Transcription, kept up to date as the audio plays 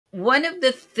one of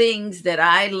the things that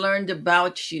I learned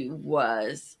about you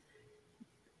was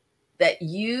that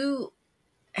you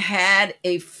had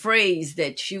a phrase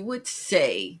that you would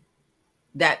say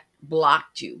that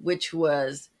blocked you, which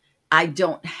was, I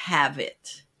don't have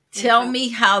it. Tell Okay. me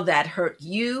how that hurt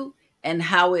you and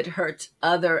how it hurts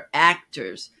other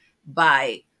actors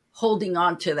by holding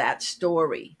on to that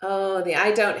story. Oh, the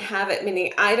I don't have it,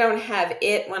 meaning I don't have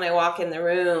it when I walk in the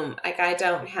room. Like I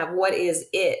don't have what is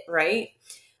it, right?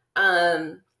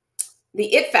 Um,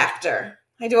 the it factor.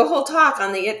 I do a whole talk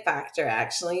on the it factor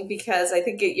actually, because I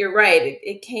think you're right.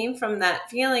 It came from that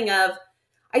feeling of,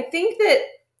 I think that,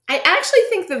 I actually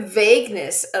think the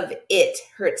vagueness of it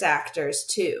hurts actors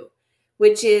too,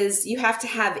 which is you have to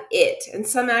have it. And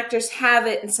some actors have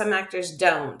it and some actors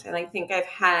don't. And I think I've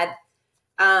had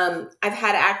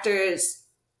actors,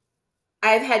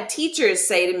 I've had teachers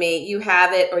say to me, you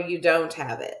have it or you don't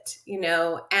have it,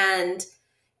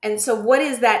 and so what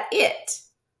is that it?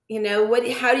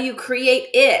 How do you create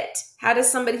it? How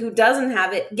does somebody who doesn't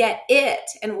have it get it?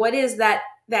 And what is that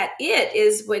it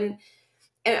is when,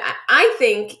 and I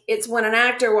think it's when an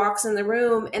actor walks in the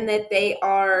room and that they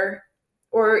are,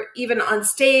 or even on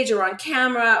stage or on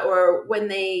camera or when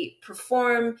they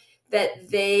perform, that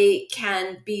they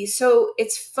can be so,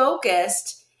 it's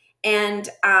focused and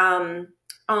on,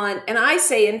 and I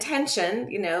say intention,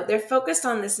 they're focused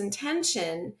on this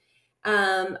intention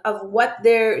of what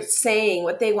they're saying,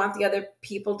 what they want the other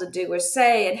people to do or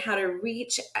say, and how to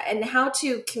reach and how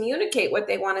to communicate what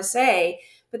they want to say.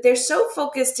 But they're so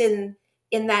focused in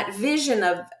that vision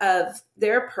of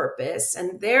their purpose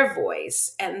and their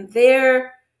voice and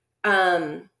their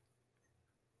that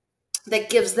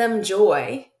gives them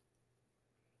joy,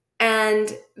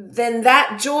 and then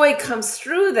that joy comes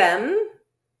through them,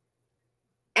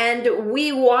 and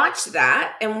we watch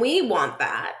that and we want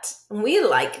that and we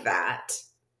like that.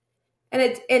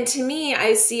 And to me,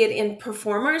 I see it in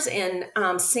performers and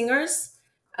singers.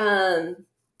 I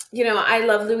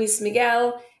love Luis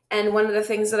Miguel, and one of the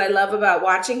things that I love about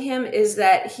watching him is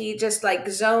that he just like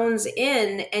zones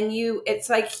in, and it's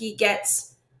like he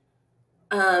gets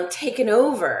taken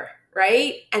over,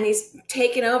 right? And he's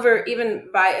taken over even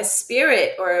by a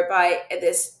spirit or by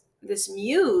this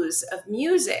muse of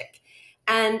music.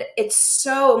 And it's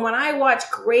so, when I watch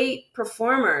great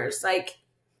performers, like,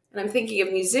 and I'm thinking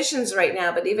of musicians right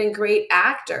now, but even great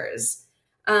actors,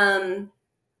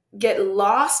 get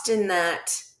lost in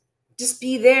that, just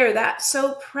be there, that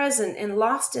so present and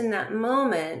lost in that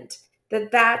moment,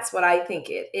 that's what I think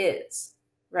it is,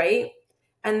 right?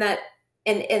 And that,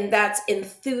 and that's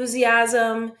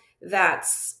enthusiasm,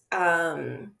 that's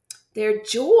their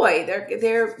joy,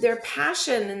 their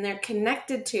passion, and they're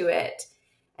connected to it.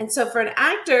 And so for an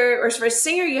actor or for a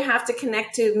singer, you have to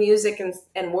connect to music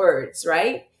and words,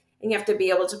 right? And you have to be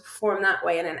able to perform that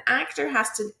way. And an actor has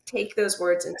to take those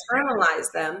words,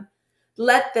 internalize them,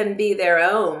 let them be their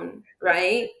own,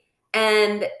 right?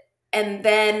 And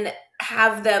then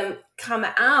have them come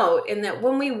out. And that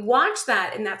when we watch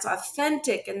that, and that's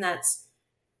authentic, and that's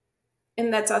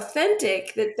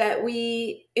authentic, that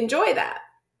we enjoy that.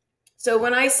 So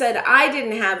when I said I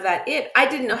didn't have that I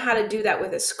didn't know how to do that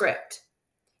with a script.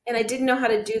 And I didn't know how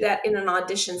to do that in an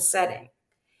audition setting.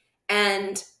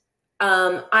 And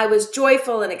I was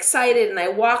joyful and excited, and I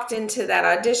walked into that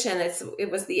audition.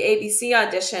 It was the ABC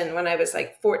audition when I was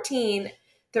like 13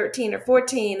 or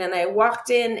 14, and I walked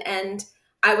in and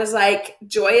I was like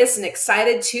joyous and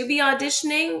excited to be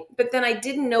auditioning, but then I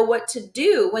didn't know what to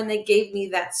do when they gave me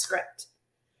that script.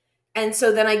 And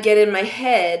so then I get in my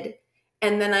head,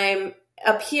 and then I'm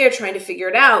up here trying to figure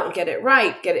it out and get it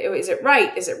right. Is it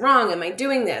right? Is it wrong? Am I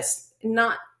doing this?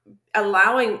 Not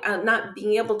not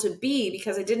being able to be,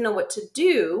 because I didn't know what to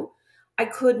do. I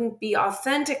couldn't be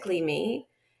authentically me.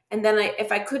 And then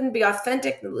if I couldn't be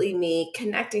authentically me,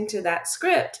 connecting to that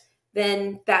script,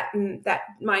 then that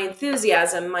my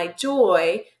enthusiasm, my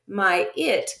joy, my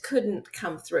it couldn't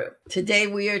come through. Today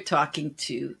we are talking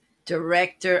to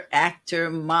director, actor,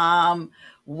 mom,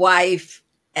 wife,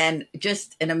 and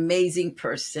just an amazing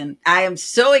person. I am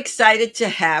so excited to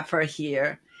have her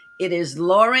here. It is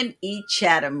Loren E.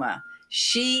 Chatema.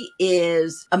 She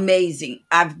is amazing.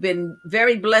 I've been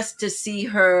very blessed to see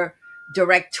her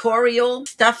directorial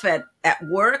stuff at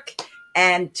work,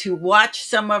 and to watch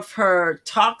some of her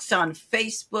talks on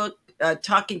Facebook,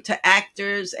 talking to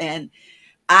actors. And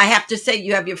I have to say,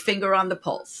 you have your finger on the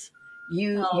pulse.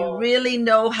 You really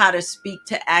know how to speak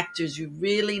to actors. You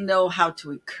really know how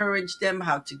to encourage them,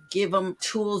 how to give them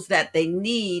tools that they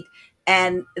need,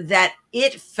 and that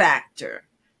it factor.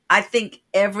 I think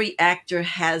every actor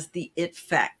has the it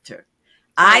factor.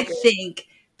 I think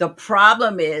the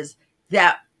problem is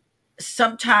that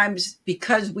sometimes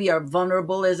because we are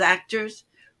vulnerable as actors,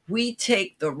 we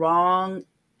take the wrong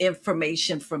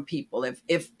information from people.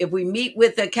 If we meet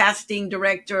with a casting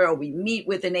director or we meet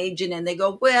with an agent and they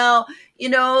go, well, you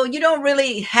don't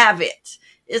really have it.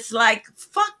 It's like,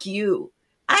 fuck you.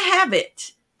 I have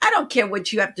it. I don't care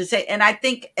what you have to say. And I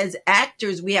think as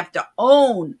actors, we have to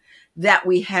own that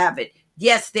we have it.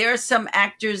 Yes, there are some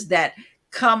actors that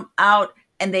come out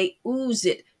and they ooze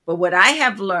it. But what I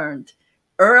have learned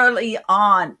early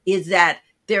on is that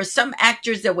there are some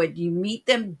actors that when you meet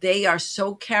them, they are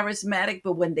so charismatic,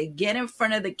 but when they get in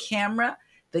front of the camera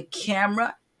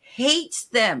hates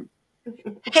them,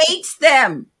 hates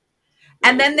them.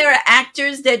 And then there are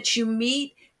actors that you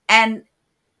meet and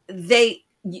they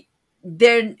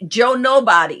they're Joe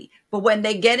Nobody. But when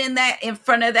they get in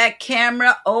front of that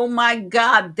camera, oh my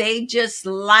God, they just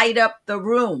light up the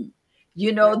room.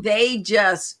 They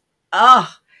just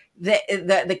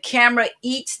the camera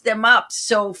eats them up.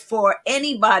 So for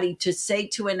anybody to say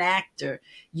to an actor,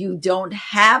 you don't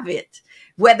have it,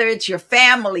 whether it's your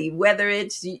family, whether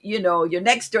it's your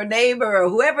next door neighbor or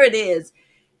whoever it is,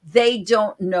 they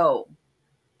don't know.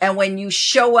 And when you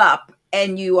show up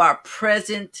and you are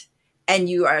present and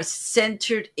you are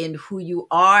centered in who you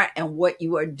are and what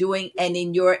you are doing and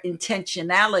in your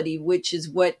intentionality, which is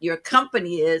what your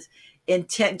company is,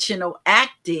 intentional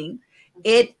acting,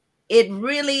 it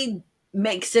really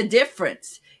makes a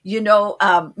difference.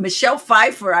 Michelle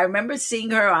Pfeiffer, I remember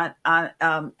seeing her on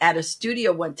at a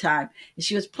studio one time, and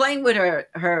she was playing with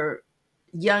her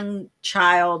young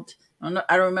child.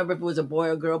 I don't remember if it was a boy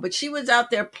or girl, but she was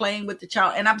out there playing with the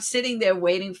child, and I'm sitting there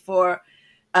waiting for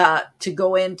to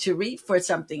go in to read for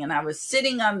something, and I was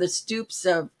sitting on the stoops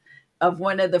of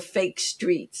one of the fake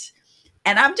streets,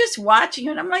 and I'm just watching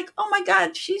her, and I'm like, oh my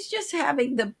God, she's just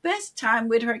having the best time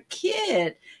with her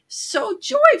kid, so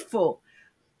joyful.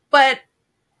 But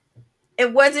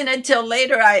it wasn't until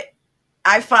later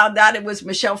I found out it was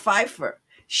Michelle Pfeiffer.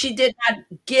 She did not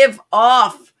give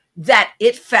off that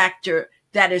it factor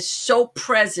that is so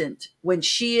present when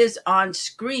she is on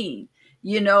screen,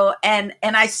 and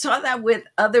I saw that with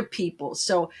other people.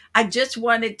 So I just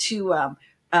wanted to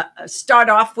start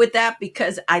off with that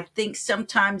because I think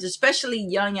sometimes, especially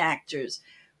young actors,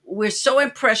 we're so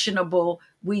impressionable.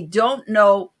 We don't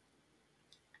know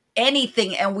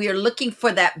anything and we are looking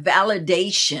for that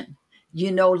validation,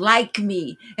 like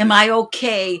me, am I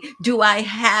okay, do I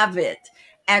have it?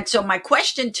 And so my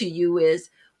question to you is,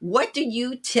 what do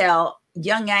you tell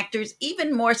young actors,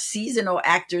 even more seasonal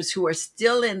actors who are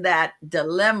still in that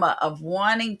dilemma of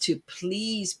wanting to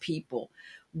please people?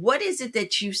 What is it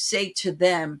that you say to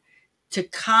them to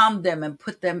calm them and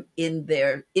put them in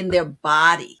their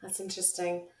body? That's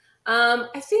interesting.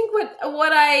 I think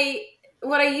what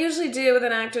I usually do with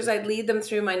an actor is I lead them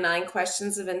through my 9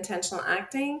 questions of intentional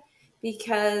acting,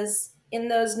 because in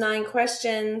those 9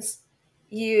 questions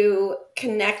you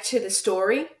connect to the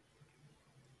story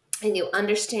and you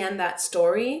understand that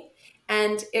story,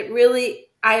 and it really,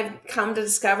 I've come to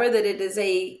discover that it is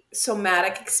a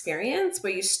somatic experience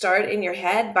where you start in your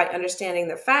head by understanding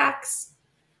the facts.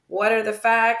 What are the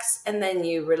facts? And then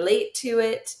you relate to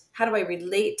it. How do I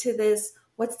relate to this?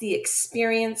 What's the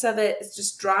experience of it? It's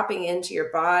just dropping into your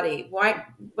body. Why?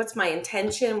 What's my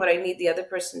intention? What I need the other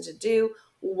person to do?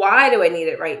 Why do I need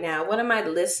it right now? What am I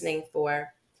listening for?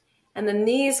 And then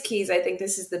these keys, I think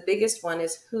this is the biggest one,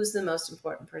 is who's the most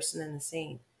important person in the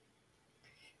scene.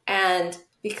 And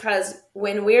because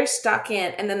when we're stuck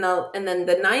in, and then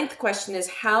the 9th question is,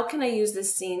 how can I use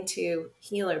this scene to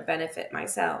heal or benefit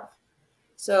myself?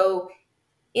 So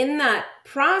in that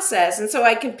process, and so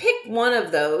I can pick one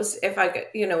of those if I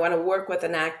want to work with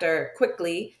an actor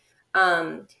quickly.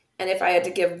 And if I had to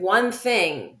give one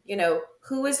thing,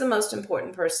 who is the most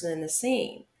important person in the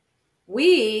scene?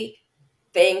 We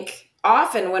think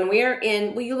often when we're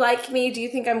in, will you like me? Do you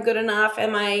think I'm good enough?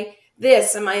 Am I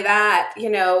this? Am I that?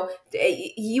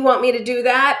 You want me to do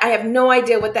that? I have no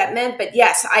idea what that meant, but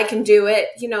yes, I can do it,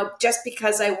 just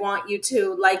because I want you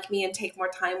to like me and take more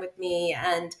time with me.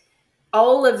 And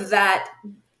all of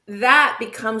that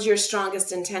becomes your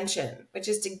strongest intention, which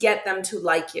is to get them to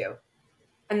like you.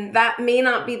 And that may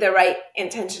not be the right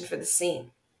intention for the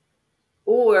scene.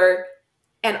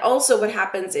 And also what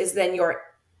happens is then your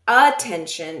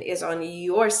attention is on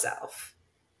yourself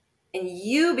and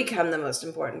you become the most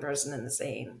important person in the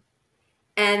scene.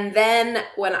 And then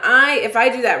if I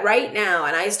do that right now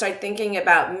and I start thinking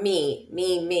about me,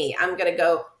 I'm going to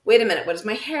go, wait a minute, what does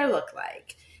my hair look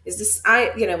like? Is this,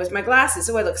 with my glasses,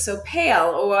 oh, I look so pale,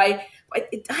 or I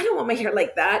don't want my hair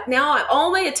like that. Now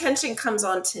all my attention comes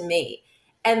on to me.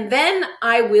 And then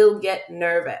I will get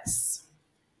nervous.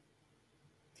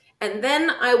 And then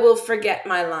I will forget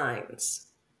my lines.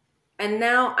 And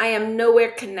now I am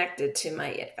nowhere connected to my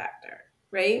it factor,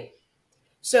 right?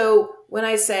 So when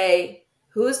I say,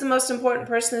 who is the most important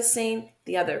person in the scene?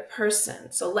 The other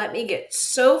person. So let me get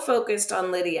so focused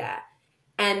on Lydia.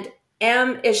 And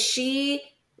is she,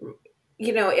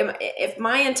 if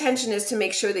my intention is to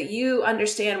make sure that you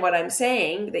understand what I'm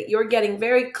saying, that you're getting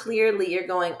very clearly, you're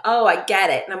going, oh, I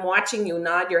get it. And I'm watching you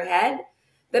nod your head,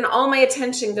 then all my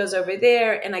attention goes over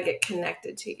there and I get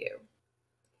connected to you.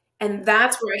 And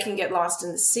that's where I can get lost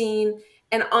in the scene.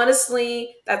 And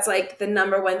honestly, that's like the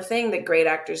number one thing that great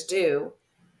actors do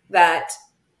that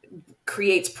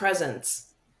creates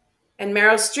presence. And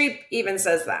Meryl Streep even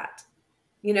says that.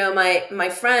 My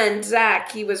friend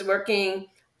Zach, he was working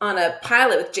on a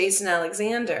pilot with Jason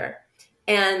Alexander,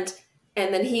 and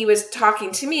then he was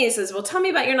talking to me. He says, "Well, tell me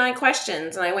about your 9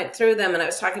 questions." And I went through them, and I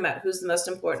was talking about who's the most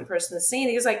important person in the scene.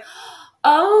 He was like,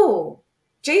 "Oh,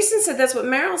 Jason said that's what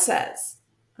Meryl says."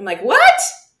 I'm like, "What?"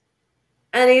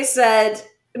 And he said,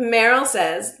 Meryl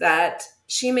says that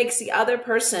she makes the other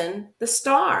person the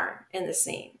star in the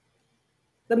scene,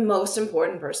 the most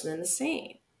important person in the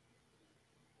scene.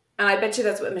 And I bet you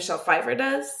that's what Michelle Pfeiffer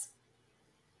does.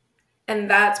 And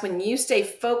that's when you stay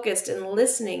focused and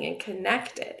listening and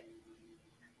connected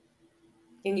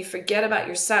and you forget about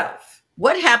yourself.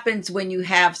 What happens when you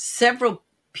have several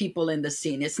people in the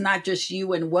scene? It's not just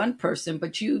you and one person,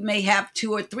 but you may have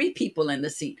 2 or 3 people in the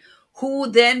scene.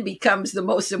 Who then becomes the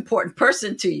most important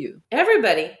person to you?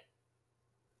 Everybody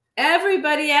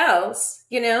else,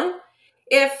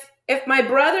 if my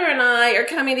brother and I are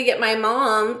coming to get my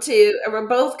mom or we're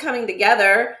both coming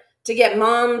together to get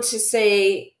mom to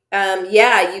say,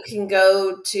 yeah, you can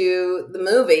go to the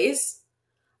movies.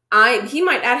 He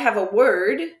might not have a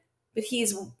word, but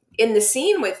he's in the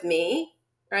scene with me,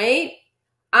 right?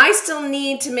 I still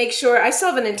need to make sure I still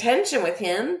have an intention with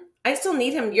him. I still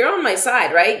need him. You're on my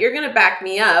side, right? You're going to back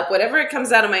me up. Whatever it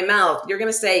comes out of my mouth, you're going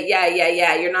to say,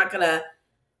 yeah. You're not going to,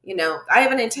 I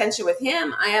have an intention with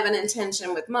him. I have an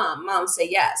intention with mom. Mom say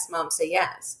yes. Mom say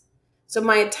yes. So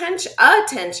my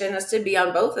attention has to be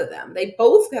on both of them. They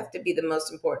both have to be the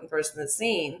most important person in the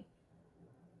scene,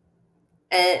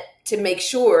 and to make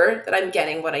sure that I'm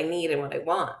getting what I need and what I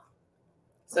want.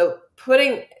 So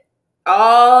putting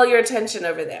all your attention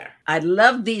over there. I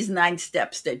love these 9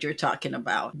 steps that you're talking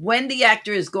about. When the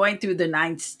actor is going through the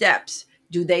 9 steps,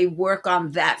 do they work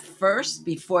on that first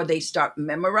before they start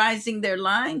memorizing their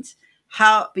lines?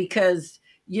 How? Because,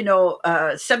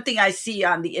 something I see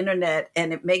on the internet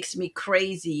and it makes me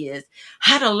crazy is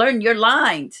how to learn your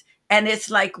lines. And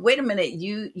it's like, wait a minute,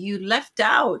 you left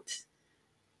out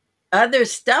other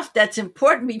stuff that's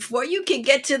important before you can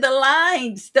get to the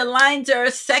lines. The lines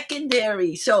are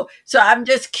secondary. So I'm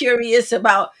just curious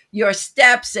about your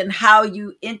steps and how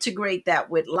you integrate that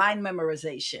with line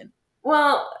memorization.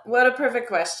 Well, what a perfect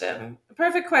question. A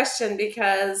perfect question,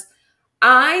 because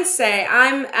I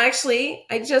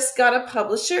just got a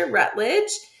publisher,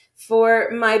 Routledge,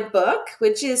 for my book,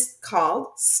 which is called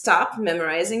Stop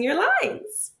Memorizing Your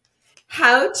Lines.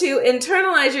 How to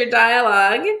internalize your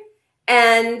dialogue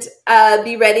and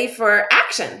be ready for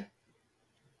action.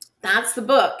 That's the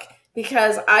book,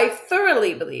 because I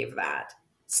thoroughly believe that.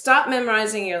 Stop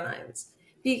memorizing your lines.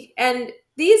 And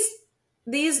these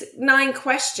 9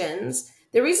 questions,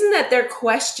 the reason that they're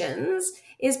questions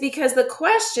is because the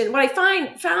question, what I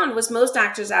found was most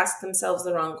actors ask themselves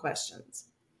the wrong questions.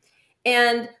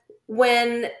 And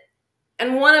one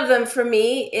of them for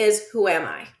me is, who am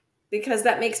I? Because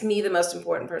that makes me the most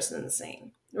important person in the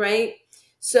scene, right?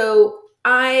 So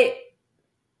the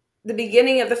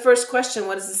beginning of the first question,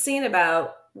 what is the scene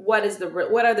about? What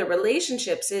are the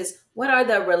relationships? What are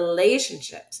the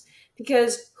relationships?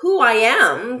 Because who I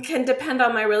am can depend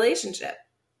on my relationship.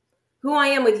 Who I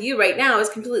am with you right now is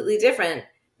completely different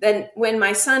than when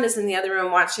my son is in the other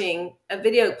room playing a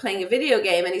video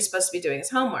game, and he's supposed to be doing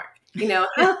his homework,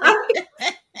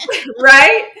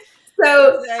 right?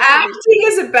 So Exactly. acting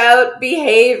is about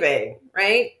behaving,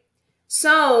 right?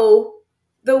 So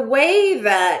the way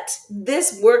that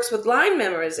this works with line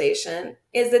memorization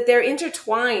is that they're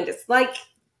intertwined. It's like,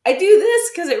 I do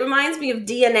this because it reminds me of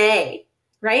DNA,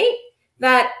 right?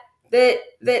 That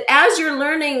as you're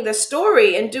learning the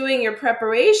story and doing your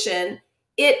preparation,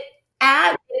 it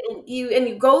adds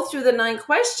you go through the 9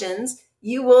 questions,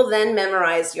 you will then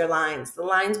memorize your lines. The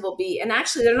lines will be, and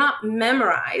actually they're not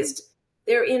memorized,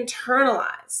 they're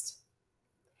internalized.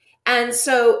 And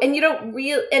so, and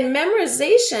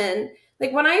memorization,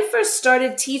 like when I first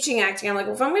started teaching acting, I'm like,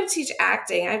 well, if I'm going to teach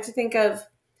acting, I have to think of,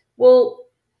 well,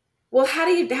 how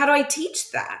do I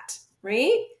teach that?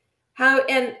 Right?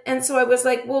 And so I was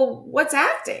like, well, what's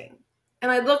acting?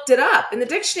 And I looked it up in the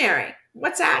dictionary.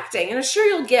 What's acting? And sure,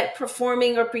 you'll get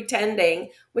performing or pretending,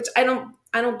 which I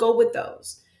don't go with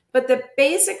those. But the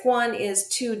basic one is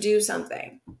to do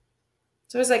something.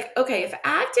 So I was like, okay, if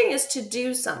acting is to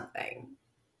do something,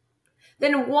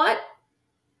 then what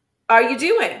are you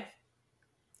doing?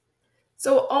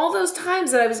 So all those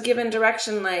times that I was given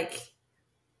direction, like,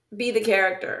 be the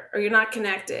character, or you're not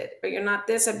connected, or you're not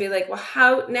this, I'd be like, well,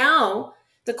 how now?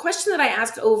 The question that I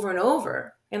asked over and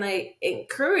over, and I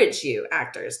encourage you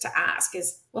actors to ask,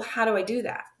 is, well, how do I do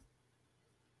that?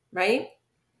 Right?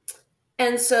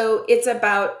 And so it's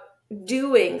about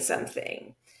doing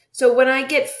something. So when I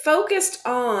get focused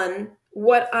on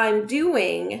what I'm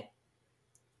doing,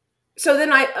 so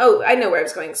then I know where I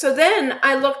was going. So then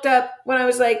I looked up when I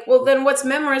was like, well, then what's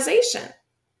memorization?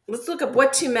 Let's look up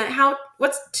what's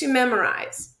to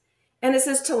memorize. And it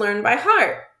says to learn by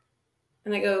heart.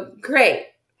 And I go, great.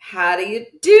 How do you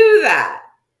do that?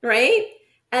 Right?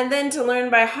 And then to learn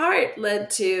by heart led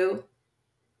to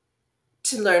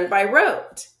learn by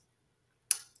rote.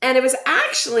 And it was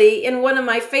actually in one of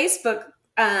my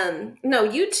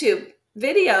YouTube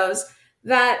videos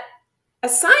that a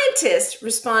scientist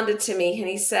responded to me, and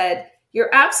he said,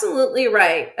 you're absolutely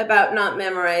right about not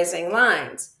memorizing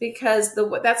lines, because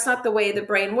that's not the way the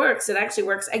brain works. It actually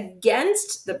works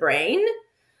against the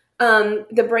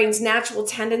brain's natural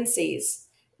tendencies,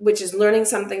 which is learning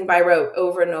something by rote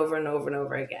over and over and over and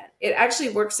over again. It actually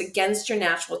works against your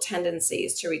natural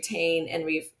tendencies to retain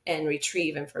and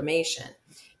retrieve information,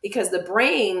 because the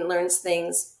brain learns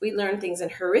things. We learn things in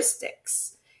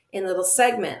heuristics, in little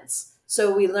segments.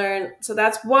 So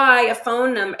that's why a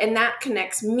phone number, and that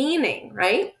connects meaning,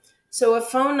 right? So a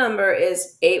phone number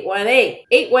is 818.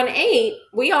 818,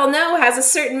 we all know, has a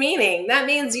certain meaning. That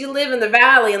means you live in the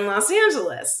valley in Los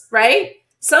Angeles, right?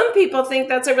 Some people think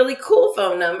that's a really cool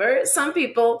phone number. Some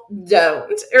people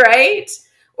don't, right?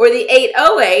 Or the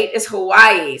 808 is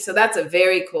Hawaii. So that's a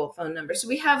very cool phone number. So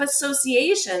we have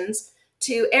associations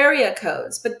to area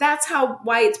codes, but that's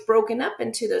why it's broken up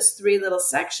into those three little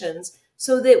sections,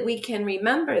 so that we can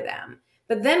remember them.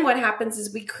 But then what happens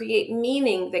is we create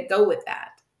meaning that go with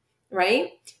that,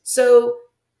 right? So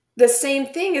the same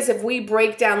thing is if we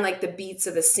break down like the beats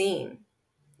of a scene,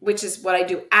 which is what I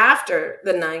do after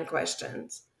the 9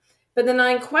 questions. But the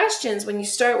 9 questions, when you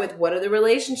start with what are the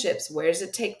relationships, where does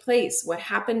it take place, what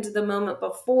happened to the moment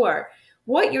before,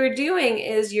 what you're doing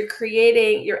is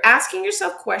you're asking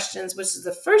yourself questions, which is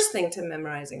the first thing to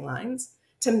memorizing lines,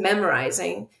 to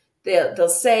memorizing. They'll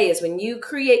say is when you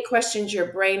create questions,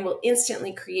 your brain will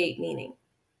instantly create meaning.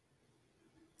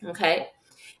 Okay?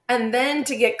 And then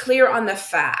to get clear on the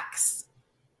facts.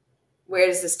 Where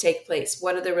does this take place?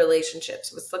 What are the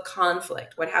relationships? What's the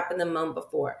conflict? What happened the moment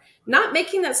before? Not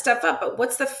making that stuff up, but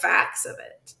what's the facts of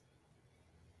it?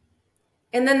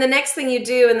 And then the next thing you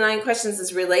do in the 9 questions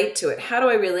is relate to it. How do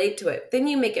I relate to it? Then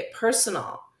you make it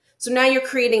personal. So now you're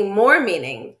creating more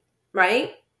meaning,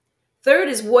 right? Third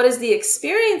is, what is the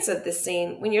experience of the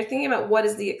scene? When you're thinking about what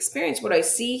is the experience, what do I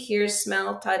see, hear,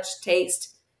 smell, touch,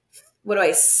 taste? What do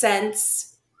I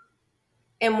sense?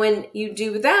 And when you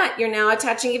do that, you're now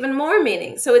attaching even more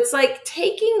meaning. So it's like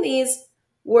taking these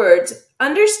words,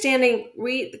 understanding,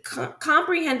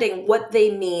 comprehending what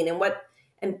they mean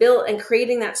and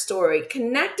creating that story,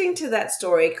 connecting to that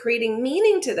story, creating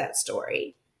meaning to that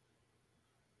story.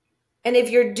 And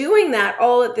if you're doing that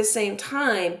all at the same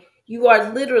time, you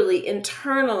are literally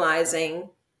internalizing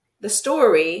the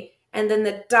story, and then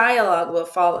the dialogue will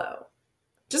follow.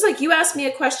 Just like you asked me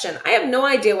a question, I have no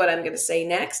idea what I'm going to say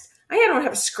next. I don't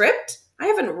have a script. I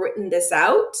haven't written this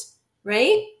out,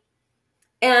 right?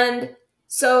 And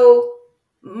so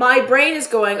my brain is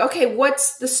going, okay,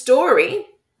 what's the story?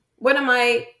 I'm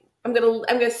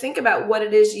going to think about what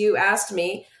it is you asked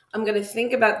me. I'm going to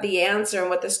think about the answer and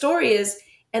what the story is.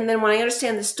 And then when I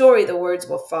understand the story, the words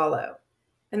will follow.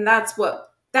 And that's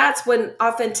when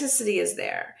authenticity is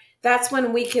there. That's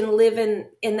when we can live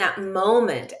in that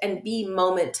moment and be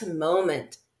moment to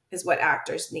moment is what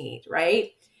actors need,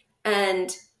 right?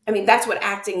 And I mean, that's what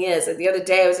acting is. Like the other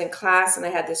day I was in class and I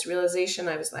had this realization.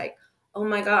 I was like, oh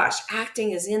my gosh,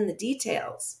 acting is in the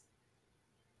details.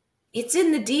 It's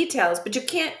in the details, but you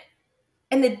can't,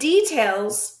 and the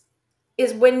details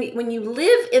is when you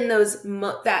live in those,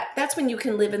 that's when you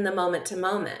can live in the moment to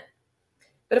moment.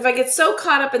 But if I get so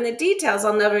caught up in the details,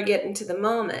 I'll never get into the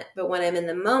moment. But when I'm in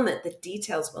the moment, the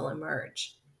details will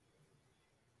emerge.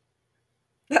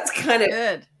 That's kind of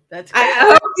good. That's good.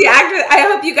 I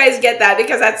hope you guys get that,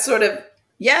 because that's sort of.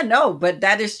 Yeah, no, but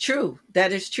that is true.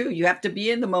 That is true. You have to be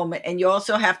in the moment, and you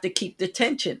also have to keep the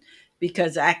tension,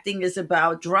 because acting is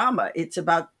about drama. It's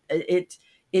about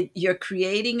You're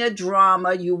creating a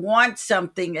drama. You want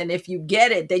something, and if you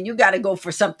get it, then you got to go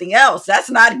for something else. That's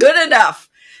not good enough,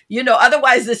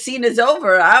 otherwise the scene is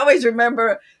over. I always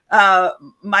remember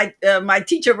my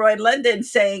teacher Roy London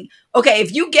saying, okay,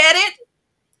 if you get it,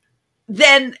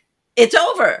 then it's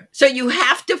over. So you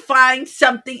have to find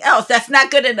something else. That's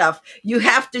not good enough. You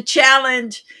have to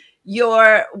challenge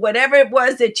your whatever it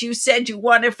was that you said you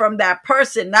wanted from that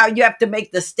person. Now you have to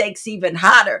make the stakes even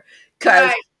hotter,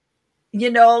 because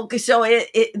Right. so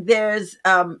there's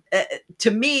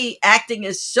to me, acting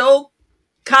is so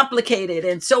complicated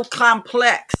and so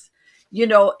complex.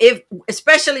 If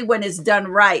especially when it's done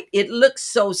right, it looks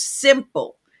so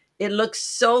simple. It looks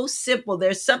so simple.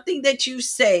 There's something that you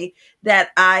say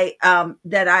that I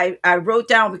wrote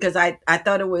down because I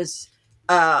thought it was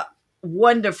uh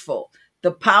wonderful.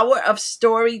 The power of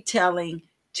storytelling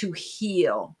to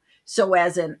heal. So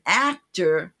as an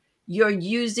actor, you're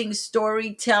using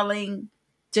storytelling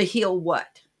to heal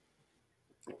what?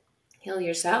 Heal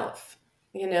yourself.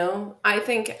 I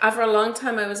think for a long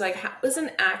time I was like, how is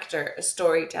an actor a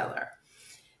storyteller?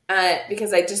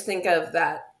 Because I just think of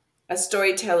that, a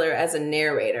storyteller as a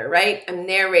narrator, right? I'm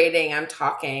narrating, I'm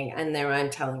talking, and then I'm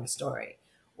telling a story.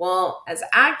 Well, as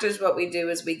actors, what we do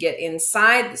is we get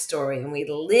inside the story and we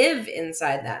live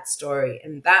inside that story,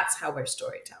 and that's how we're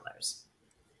storytellers.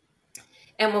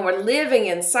 And when we're living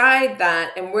inside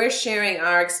that and we're sharing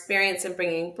our experience and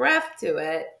bringing breath to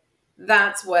it,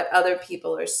 that's what other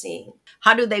people are seeing.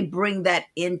 How do they bring that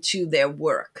into their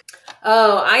work?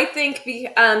 Oh, I think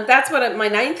that's what my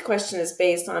ninth question is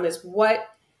based on, is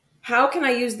how can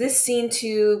I use this scene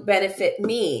to benefit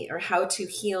me, or how to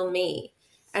heal me?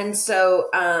 And so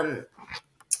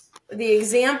the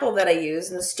example that I use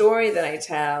and the story that I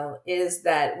tell is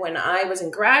that when I was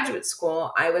in graduate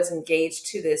school, I was engaged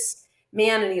to this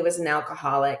man, and he was an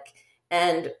alcoholic,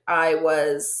 and I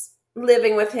was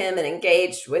living with him and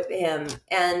engaged with him,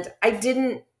 and I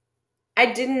didn't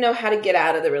know how to get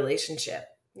out of the relationship.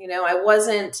 I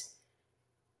wasn't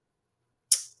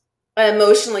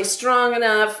emotionally strong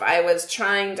enough. I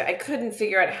couldn't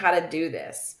figure out how to do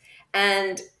this.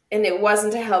 And it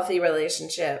wasn't a healthy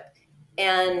relationship.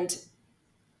 And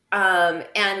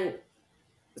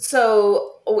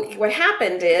so what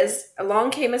happened is,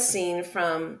 along came a scene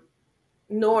from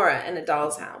Nora in A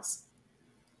Doll's House.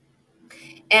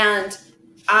 And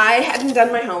I hadn't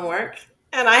done my homework,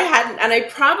 and I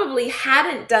probably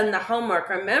hadn't done the homework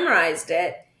or memorized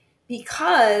it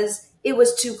because it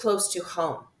was too close to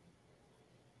home.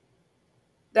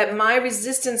 That my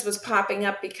resistance was popping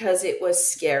up because it was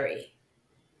scary.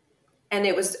 And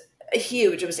it was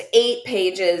huge. It was 8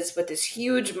 pages with this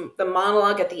huge, the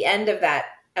monologue at the end of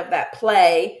that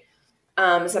play. So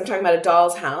I'm talking about A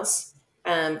Doll's House,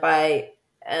 by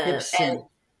and Ibsen.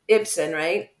 Ibsen,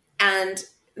 right? And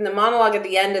the monologue at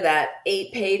the end of that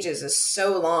 8 pages is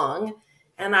so long.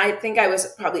 And I think I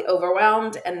was probably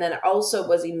overwhelmed, and then also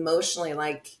was emotionally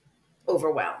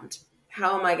overwhelmed.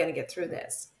 How am I going to get through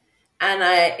this? And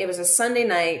it was a Sunday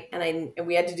night, and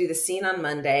we had to do the scene on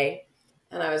Monday,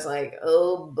 and I was like,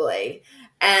 oh boy.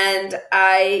 And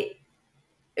I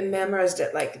memorized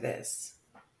it like this.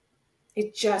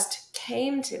 It just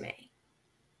came to me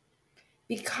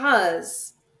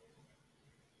because,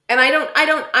 and I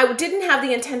didn't have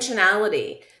the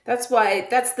intentionality. That's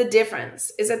the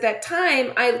difference, is at that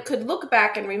time I could look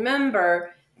back and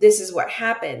remember this is what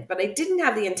happened, but I didn't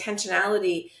have the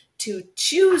intentionality to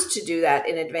choose to do that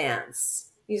in advance.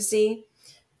 You see?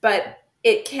 But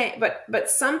it can't, but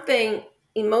something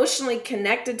emotionally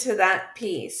connected to that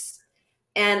piece,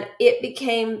 and it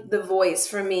became the voice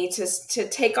for me to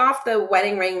take off the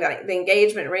wedding ring, the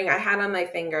engagement ring I had on my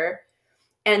finger,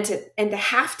 and to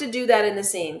have to do that in the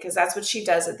scene, because that's what she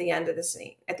does at the end of the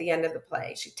scene, at the end of the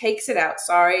play. She takes it out.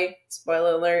 Sorry,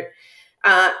 spoiler alert.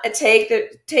 Take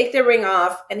the ring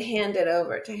off and hand it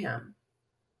over to him.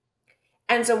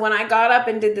 And so when I got up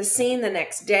and did the scene the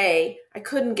next day, I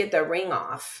couldn't get the ring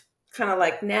off, kind of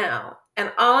like now.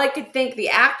 And all I could think, the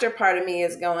actor part of me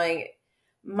is going,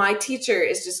 my teacher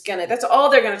is just that's all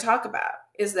they're going to talk about,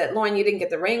 is that, Loren, you didn't get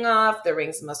the ring off. The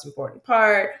ring's the most important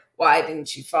part. Why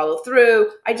didn't you follow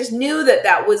through? I just knew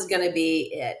that was going to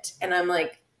be it. And I'm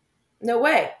like, no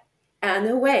way.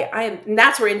 No way. And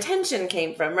that's where intention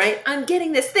came from, right? I'm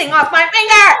getting this thing off my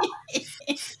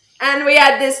finger. And we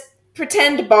had this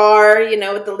pretend bar,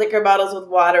 with the liquor bottles with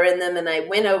water in them. And I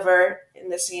went over in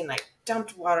the scene, and I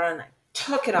dumped water on, and I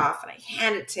took it off, and I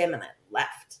handed it to him, and I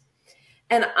left.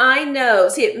 And I know,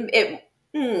 see,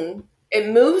 it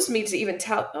moves me to even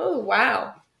tell. Oh,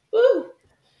 wow. Ooh.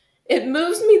 It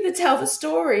moves me to tell the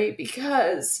story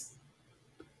because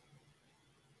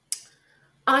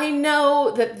I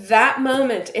know that that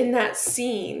moment in that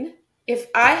scene, if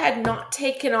I had not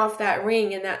taken off that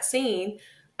ring in that scene,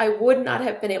 I would not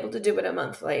have been able to do it a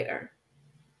month later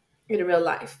in real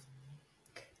life.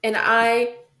 And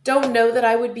I don't know that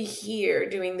I would be here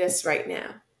doing this right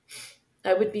now.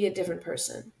 I would be a different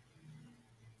person.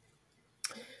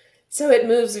 So it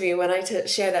moves me when I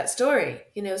share that story,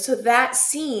 So that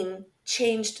scene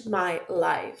changed my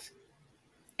life.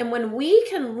 And when we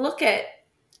can look at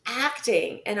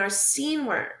acting and our scene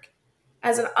work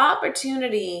as an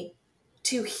opportunity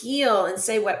to heal and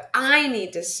say what I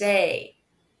need to say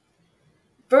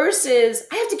versus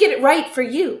I have to get it right for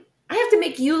you. I have to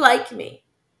make you like me.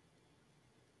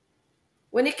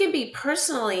 When it can be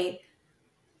personally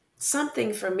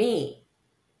something for me,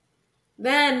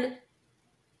 then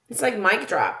it's like mic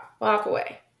drop, walk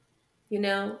away,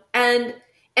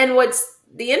 And what's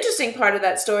the interesting part of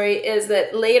that story is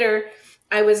that later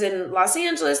I was in Los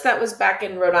Angeles. That was back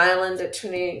in Rhode Island at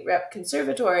Trinity Rep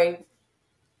Conservatory.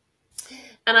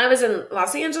 And I was in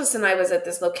Los Angeles and I was at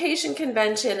this location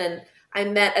convention and I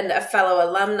met a fellow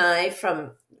alumni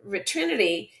from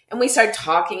Trinity and we started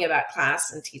talking about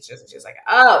class and teachers. And she was like,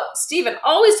 oh, Stephen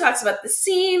always talks about the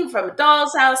scene from A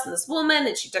Doll's House and this woman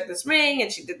and she took this ring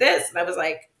and she did this. And I was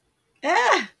like,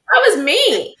 that was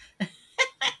me.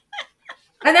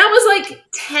 And that was like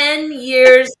 10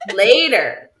 years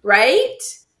later, right?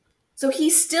 So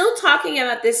he's still talking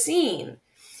about this scene.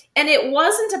 And it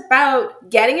wasn't about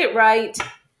getting it right,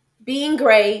 being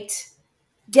great,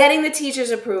 getting the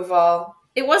teacher's approval.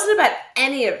 It wasn't about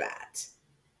any of that.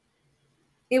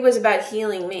 It was about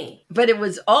healing me. But it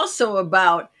was also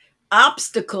about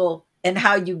obstacle and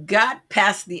how you got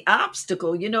past the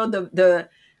obstacle. The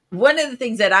one of the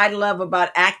things that I love about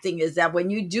acting is that when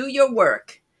you do your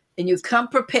work and you come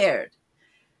prepared,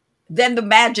 then the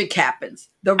magic happens.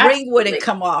 The ring wouldn't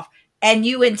come off. And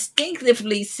you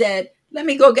instinctively said, let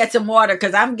me go get some water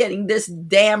because I'm getting this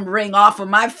damn ring off of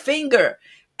my finger.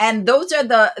 And those are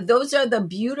the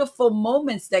beautiful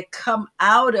moments that come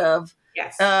out of,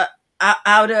 yes.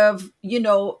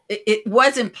 It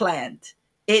wasn't planned.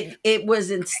 It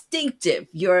was instinctive.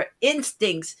 Your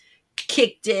instincts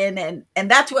kicked in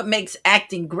and that's what makes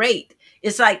acting great.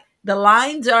 It's like the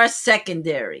lines are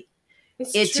secondary.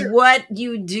 It's true. what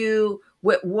you do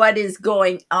with what is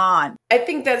going on. I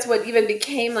think that's what even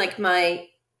became like my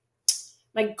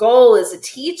goal as a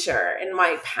teacher and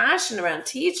my passion around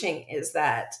teaching is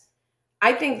that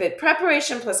I think that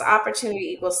preparation plus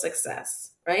opportunity equals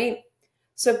success, right?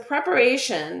 So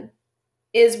preparation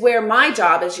is where my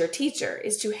job as your teacher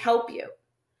is to help you.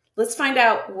 Let's find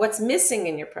out what's missing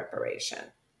in your preparation.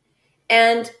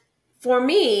 And for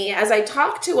me, as I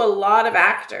talk to a lot of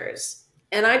actors,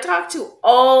 and I talk to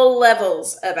all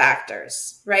levels of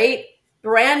actors, right?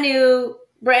 Brand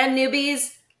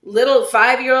newbies, little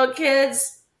 5-year-old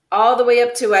kids, all the way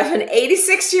up to an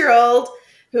 86-year-old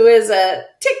who is a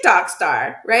TikTok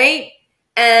star, right?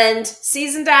 And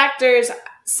seasoned actors,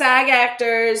 SAG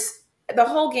actors, the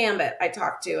whole gambit I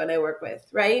talk to and I work with,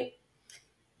 right?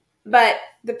 But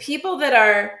the people that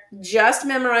are just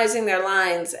memorizing their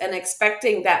lines and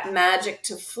expecting that magic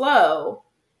to flow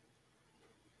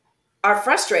are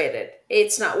frustrated.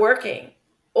 It's not working.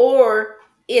 Or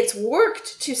it's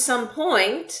worked to some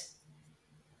point.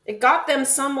 It got them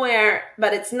somewhere,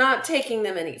 but it's not taking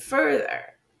them any further.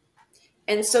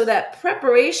 And so that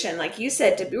preparation, like you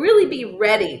said, to really be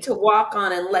ready to walk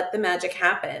on and let the magic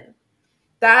happen,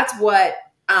 that's what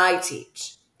I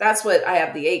teach. That's what I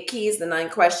have, the 8 keys, the 9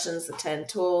 questions, the 10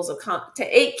 tools of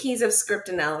 8 keys of script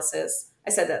analysis. I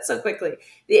said that so quickly.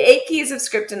 The 8 keys of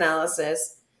script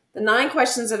analysis, the 9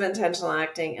 questions of intentional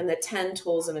acting, and the 10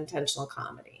 tools of intentional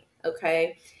comedy.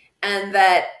 Okay. And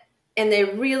they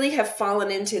really have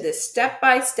fallen into this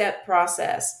step-by-step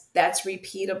process that's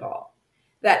repeatable.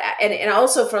 And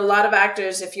also for a lot of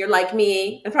actors, if you're like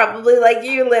me and probably like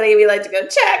you, Liddy, we like to go,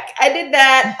 check, I did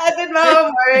that. I did my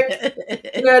homework.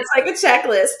 It's like a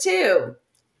checklist too.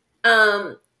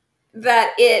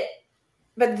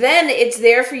 But then it's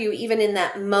there for you even in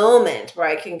that moment where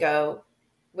I can go,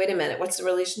 wait a minute, what's the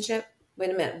relationship? Wait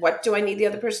a minute, what do I need the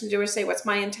other person to do or say? What's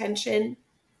my intention?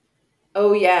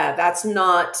 Oh yeah, that's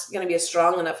not going to be a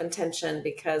strong enough intention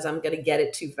because I'm going to get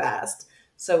it too fast.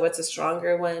 So what's a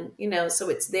stronger one? So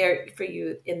it's there for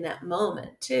you in that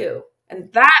moment too.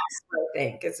 And that's what I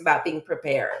think is about being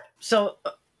prepared. So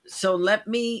let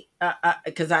me,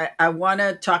 because I want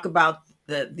to talk about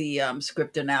the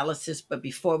script analysis, but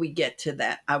before we get to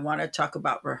that, I want to talk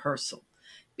about rehearsal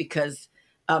because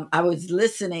I was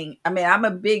listening. I mean, I'm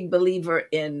a big believer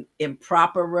in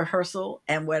proper rehearsal,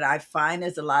 and what I find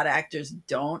is a lot of actors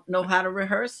don't know how to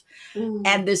rehearse.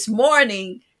 And this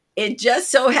morning, it just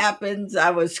so happens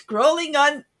I was scrolling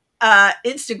on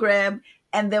Instagram,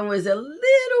 and there was a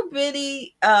little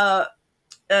bitty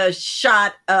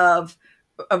shot of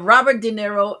Robert De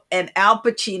Niro and Al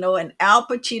Pacino, and Al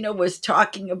Pacino was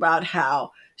talking about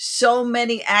how so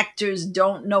many actors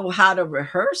don't know how to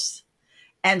rehearse,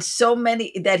 and so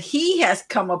many that he has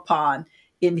come upon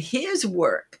in his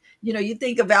work. You know, you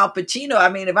think of Al Pacino. I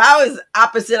mean, if I was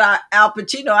opposite Al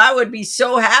Pacino, I would be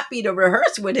so happy to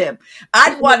rehearse with him.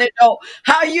 I'd want to know,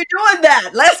 how are you doing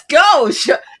that? Let's go.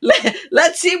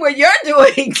 Let's see what you're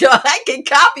doing so I can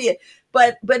copy it.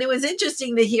 But it was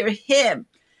interesting to hear him.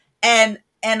 And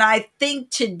I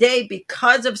think today,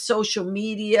 because of social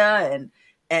media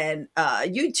and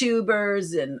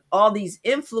YouTubers and all these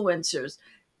influencers,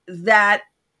 that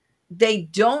they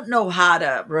don't know how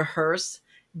to rehearse.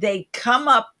 They come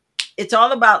up, it's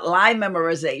all about line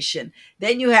memorization.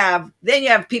 Then you have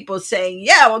people saying,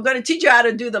 yeah, we're going to teach you how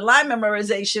to do the line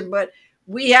memorization, but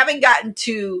we haven't gotten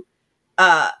to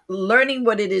learning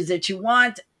what it is that you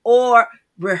want, or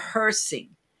rehearsing.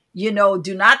 You know,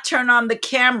 do not turn on the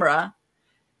camera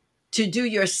to do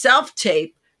your self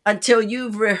tape until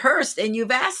you've rehearsed and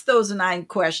you've asked those 9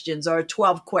 questions or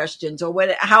 12 questions or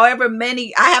whatever, however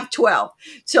many. I have 12,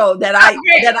 so that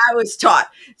I was taught.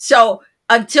 So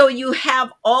until you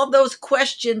have all those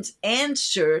questions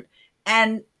answered,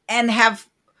 and have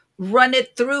run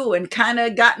it through and kind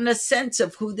of gotten a sense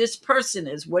of who this person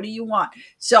is, what do you want?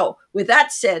 So with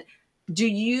that said, do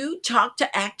you talk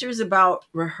to actors about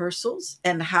rehearsals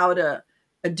and how to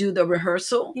do the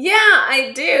rehearsal? Yeah,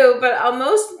 I do, but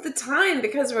most of the time,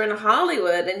 because we're in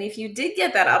Hollywood, and if you did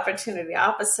get that opportunity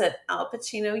opposite Al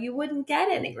Pacino, you wouldn't get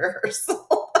any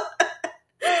rehearsal.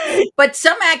 But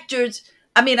some actors,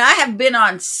 I mean, I have been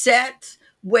on sets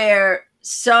where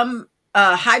some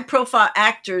high profile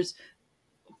actors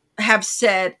have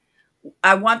said,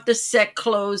 I want the set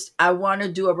closed. I want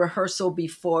to do a rehearsal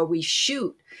before we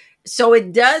shoot. So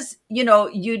it does, you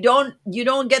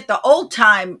don't get the old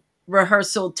time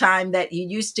rehearsal time that you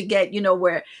used to get,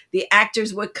 where the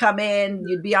actors would come in,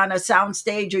 you'd be on a sound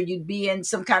stage or you'd be in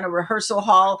some kind of rehearsal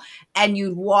hall, and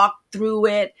you'd walk through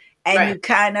it, and Right. you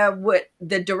kind of would,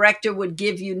 the director would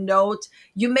give you notes.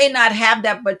 You may not have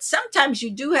that, but sometimes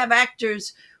you do have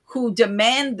actors who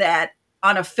demand that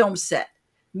on a film set,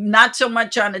 not so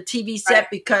much on a TV Right.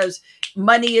 set, because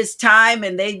money is time,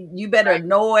 and you better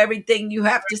know everything you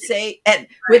have to say. And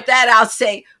with that, I'll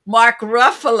say Mark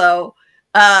Ruffalo.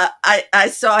 I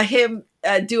saw him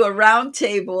do a round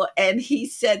table, and he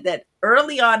said that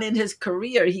early on in his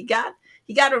career, he got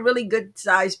a really good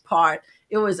sized part.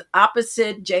 It was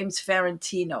opposite James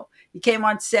Ferrantino. He came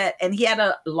on set, and he had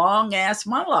a long ass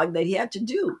monologue that he had to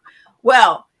do.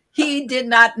 Well, he did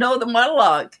not know the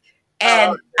monologue. Oh,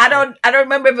 And I don't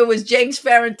remember if it was James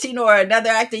Ferrantino or another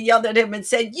actor yelled at him and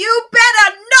said, "You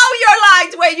better know your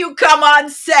lines when you come on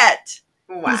set."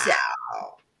 He said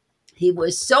wow. he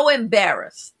was so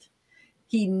embarrassed.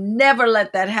 He never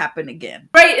let that happen again.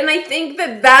 Right, and I think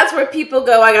that that's where people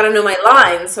go, I got to know my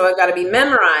lines, so I got to be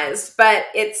memorized, but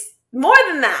it's more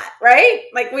than that, right?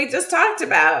 Like we just talked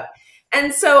about.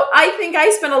 And so I think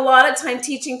I spent a lot of time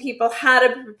teaching people how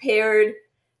to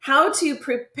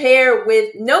prepare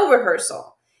with no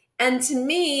rehearsal. And to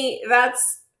me,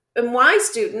 that's, and my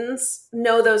students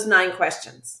know those 9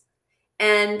 questions.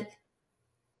 And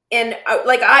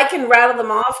like I can rattle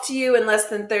them off to you in less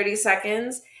than 30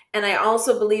 seconds. And I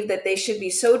also believe that they should be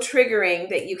so triggering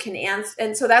that you can answer.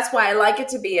 And so that's why I like it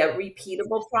to be a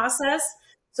repeatable process,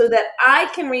 so that I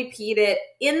can repeat it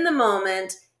in the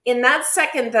moment, in that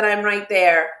second that I'm right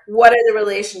there. What are the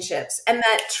relationships? And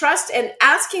that trust and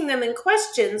asking them in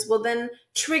questions will then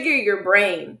trigger your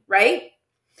brain, right?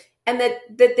 And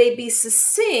that they be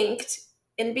succinct.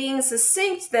 In being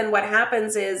succinct, then what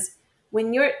happens is,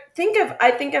 when I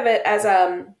think of it as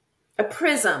a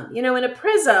prism. In a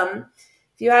prism,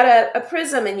 if you had a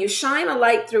prism and you shine a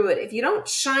light through it, if you don't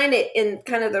shine it in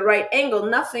kind of the right angle,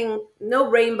 no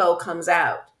rainbow comes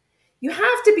out. You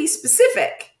have to be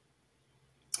specific.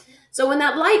 So when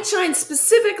that light shines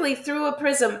specifically through a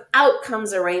prism, out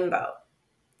comes a rainbow.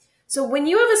 So when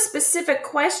you have a specific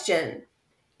question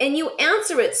and you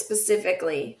answer it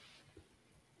specifically,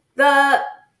 the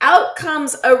out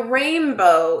comes a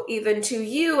rainbow, even to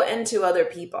you and to other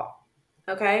people.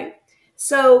 Okay?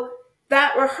 So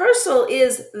that rehearsal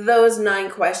is those 9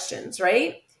 questions,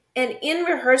 right? And in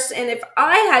rehearsal, and if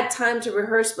I had time to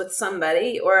rehearse with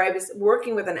somebody, or I was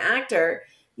working with an actor,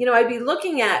 I'd be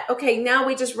looking at, okay, now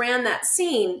we just ran that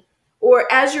scene.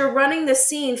 Or as you're running the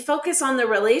scene, focus on the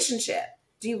relationship.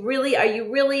 Is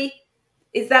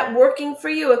that working for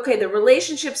you? Okay, the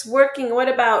relationship's working. What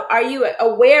about, are you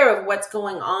aware of what's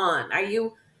going on?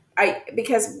 I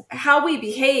because how we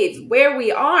behave, where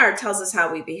we are, tells us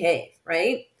how we behave,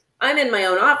 right? I'm in my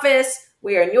own office.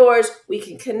 We are in yours. We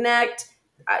can connect.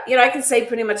 I can say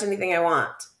pretty much anything I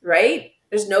want, right?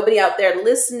 There's nobody out there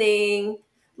listening.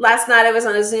 Last night I was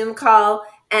on a Zoom call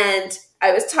and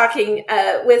I was talking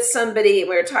with somebody.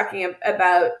 We were talking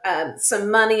about some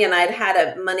money, and I'd had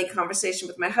a money conversation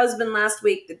with my husband last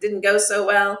week that didn't go so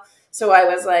well. So I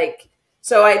was like,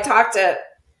 so I talked to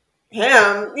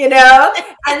him,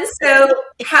 and so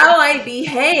how I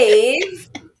behave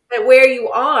at where you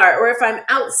are, or if I'm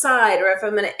outside, or if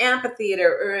I'm in an amphitheater,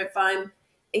 or if I'm,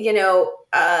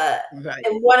 Right.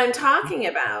 and what I'm talking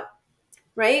about,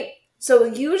 right? So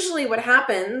usually what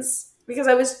happens, because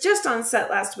I was just on set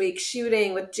last week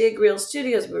shooting with Jig Reel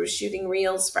Studios, we were shooting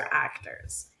reels for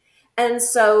actors. And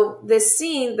so this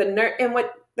scene, and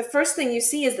what the first thing you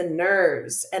see is the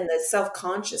nerves and the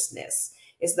self-consciousness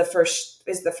is the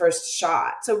first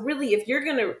shot. So really, if you're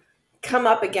going to come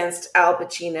up against Al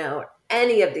Pacino,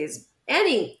 any of these,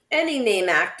 any name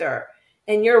actor,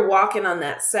 and you're walking on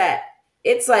that set,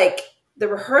 it's like the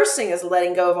rehearsing is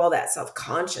letting go of all that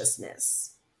self-consciousness,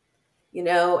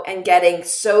 and getting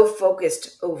so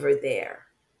focused over there.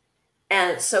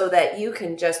 And so that you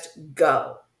can just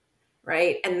go,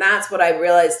 right? And that's what I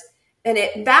realized. And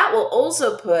that will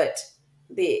also put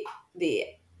the the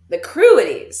the crew at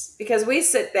ease, because we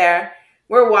sit there,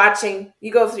 we're watching,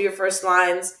 you go through your first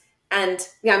lines, and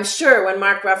yeah, I'm sure when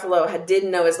Mark Ruffalo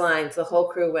didn't know his lines, the whole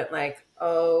crew went like,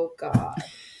 "Oh God."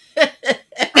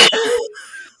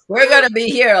 We're going to be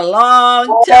here a long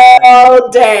time. All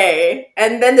day.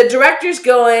 And then the director's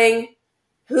going,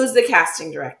 who's the casting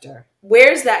director?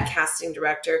 Where's that casting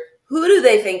director? Who do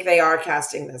they think they are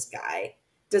casting this guy?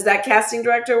 Does that casting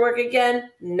director work again?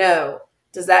 No.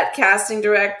 Does that casting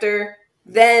director?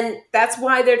 Then that's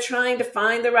why they're trying to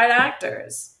find the right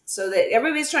actors, so that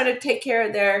everybody's trying to take care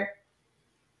of their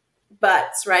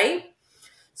butts, right?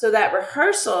 So that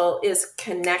rehearsal is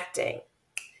connecting.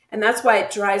 And that's why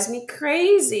it drives me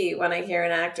crazy when I hear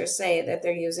an actor say that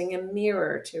they're using a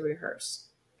mirror to rehearse.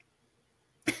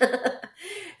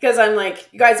 Because I'm like,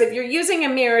 you guys, if you're using a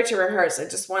mirror to rehearse, I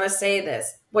just want to say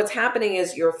this. What's happening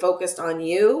is you're focused on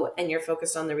you, and you're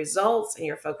focused on the results, and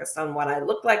you're focused on what I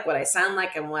look like, what I sound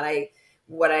like, and how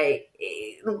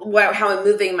I'm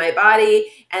moving my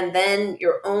body. And then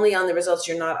you're only on the results.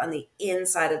 You're not on the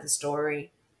inside of the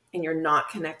story, and you're not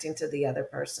connecting to the other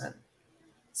person.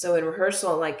 So in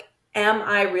rehearsal, like, am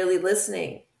I really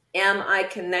listening? Am I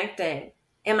connecting?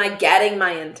 Am I getting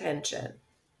my intention?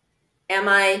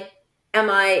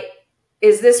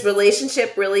 Is this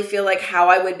relationship really feel like how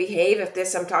I would behave if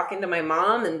I'm talking to my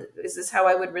mom, and is this how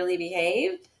I would really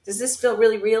behave? Does this feel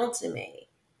really real to me?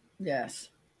 Yes.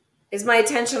 Is my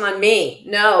attention on me?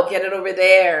 No, get it over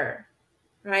there.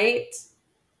 Right?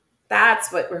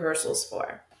 That's what rehearsal's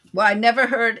for. Well, I never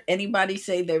heard anybody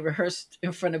say they rehearsed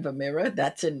in front of a mirror.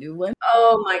 That's a new one.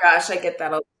 Oh my gosh, I get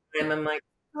that all the time. I'm like,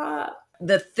 ah.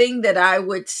 The thing that I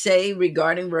would say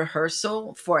regarding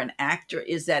rehearsal for an actor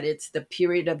is that it's the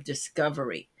period of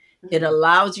discovery. It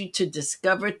allows you to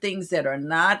discover things that are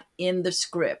not in the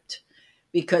script.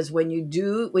 Because when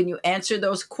you answer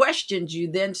those questions,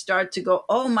 you then start to go,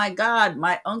 oh my God,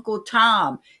 my Uncle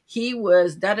Tom, he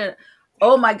was that.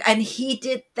 Oh my, and he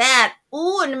did that.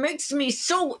 Oh, and it makes me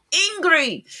so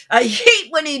angry. I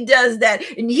hate when he does that.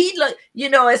 And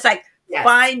it's like, Yes.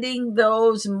 finding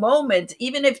those moments,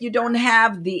 even if you don't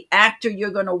have the actor you're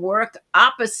going to work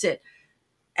opposite,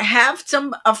 have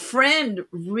a friend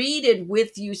read it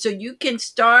with you, so you can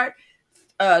start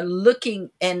looking,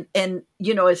 and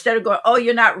instead of going, oh,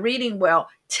 you're not reading well,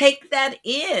 take that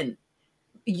in,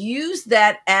 use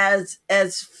that as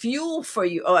fuel for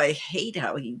you. Oh, I hate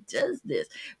how he does this.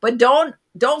 But don't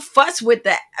fuss with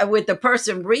the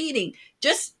person reading.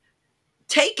 Just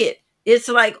take it. It's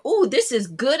like, oh, this is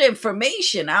good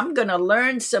information. I'm gonna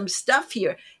learn some stuff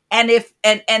here. And if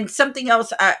and something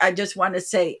else I just want to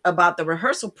say about the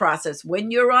rehearsal process, when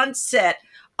you're on set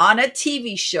on a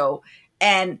TV show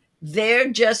and they're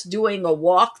just doing a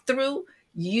walkthrough,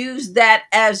 use that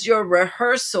as your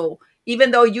rehearsal,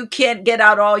 even though you can't get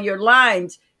out all your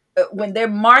lines. When they're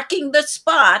marking the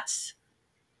spots,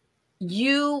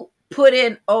 you put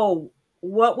in, oh,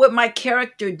 what would my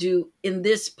character do in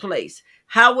this place?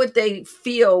 How would they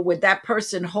feel with that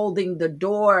person holding the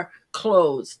door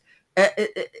closed?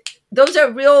 Those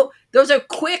are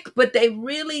quick, but they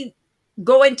really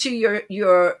go into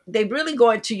they really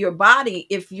go into your body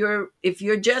if you're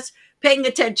just paying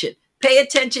attention. Pay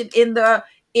attention in the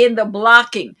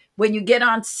blocking. When you get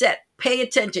on set, pay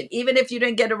attention. Even if you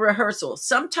didn't get a rehearsal,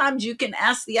 sometimes you can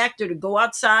ask the actor to go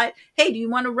outside. Hey, do you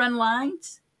want to run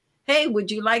lines? Hey,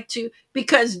 would you like to?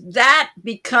 Because that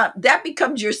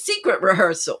becomes your secret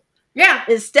rehearsal. Yeah.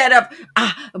 Instead of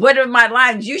what are my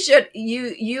lines,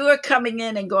 you are coming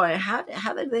in and going, how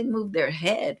do they move their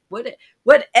head,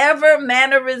 whatever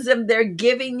mannerism they're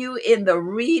giving you in the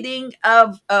reading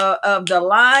of the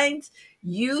lines,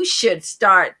 you should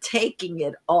start taking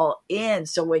it all in,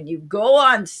 so when you go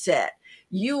on set,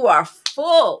 you are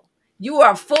full. You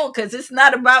are full, because it's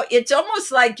not about, it's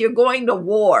almost like you're going to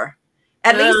war.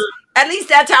 at Uh, least at least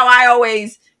that's how I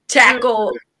always mm,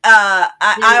 tackle, I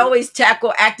mm, always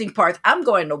tackle acting parts. I'm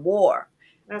going to war.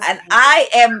 that's And good.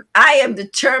 I am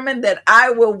determined that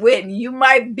I will win. You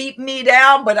might beat me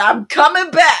down, but I'm coming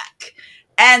back.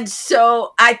 And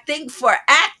so I think for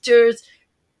actors,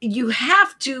 you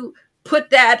have to put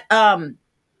that,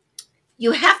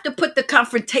 you have to put the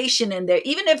confrontation in there,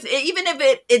 even if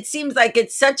it seems like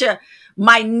it's such a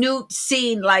minute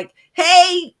scene, like,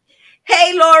 hey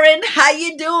Loren, how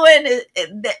you doing?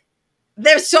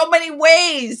 There's so many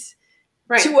ways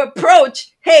Right. to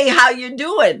approach, hey, how you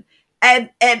doing? And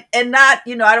not,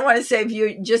 I don't want to say if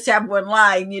you just have one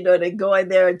line, to go in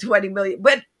there and 20 million,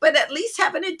 but at least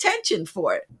have an intention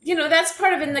for it. That's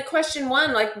part of in the question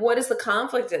one, like, what is the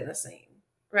conflict in the scene?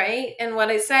 Right. And what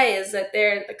I say is that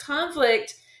the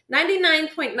conflict,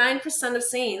 99.9% of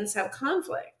scenes have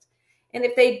conflict. And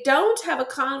if they don't have a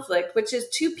conflict, which is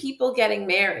two people getting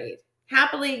married,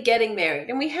 happily getting married,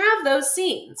 and we have those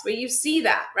scenes where you see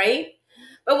that, right?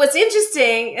 But what's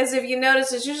interesting is, if you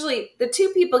notice, it's usually the two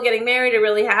people getting married are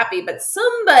really happy, but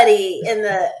somebody in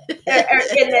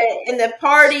the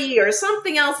party or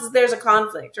something else, there's a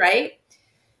conflict, right?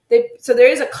 So there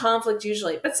is a conflict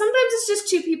usually, but sometimes it's just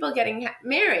two people getting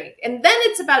married, and then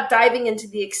it's about diving into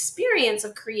the experience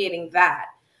of creating that.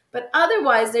 But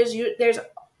otherwise,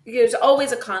 there's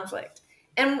always a conflict.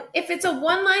 And if it's a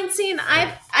one line scene,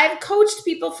 I've coached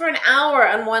people for an hour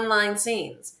on one line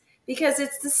scenes, because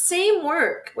it's the same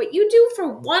work. What you do for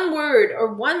one word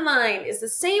or one line is the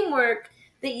same work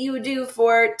that you do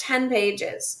for 10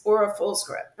 pages or a full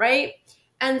script, right?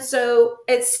 And so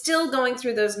it's still going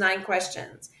through those 9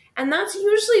 questions. And that's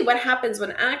usually what happens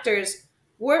when actors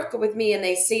work with me and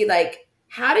they see, like,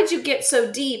 how did you get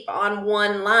so deep on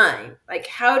one line? Like,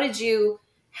 how did you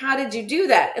do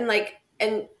that? And like,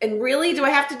 and really, do I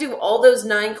have to do all those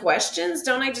 9 questions?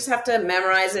 Don't I just have to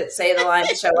memorize it, say the line,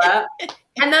 show up?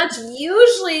 And that's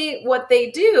usually what they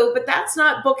do, but that's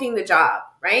not booking the job,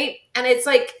 right? And it's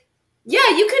like, yeah,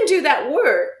 you can do that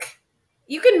work.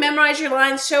 You can memorize your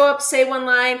lines, show up, say one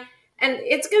line, and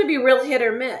it's going to be real hit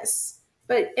or miss.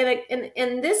 But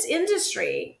in this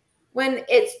industry, when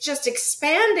it's just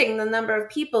expanding the number of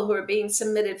people who are being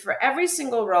submitted for every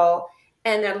single role,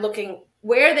 and they're looking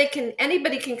where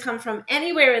anybody can come from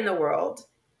anywhere in the world,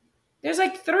 there's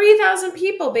like 3,000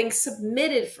 people being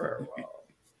submitted for a role.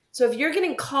 So if you're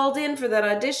getting called in for that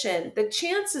audition, the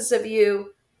chances of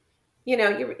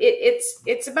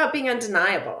it's about being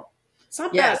undeniable. It's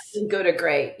not about Yes. being good or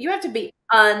great. You have to be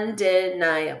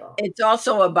undeniable. It's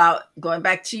also about, going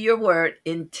back to your word,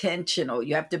 intentional.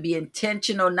 You have to be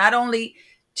intentional, not only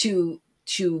to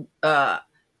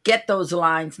get those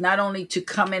lines, not only to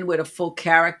come in with a full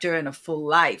character and a full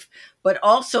life, but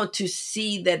also to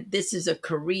see that this is a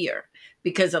career.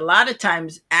 Because a lot of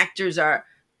times actors are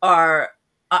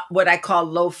what I call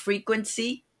low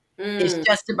frequency. It's Mm,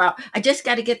 just about, I just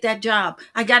got to get that job.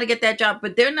 I got to get that job.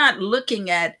 But they're not looking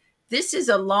at, this is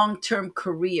a long-term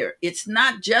career. It's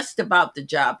not just about the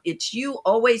job. It's you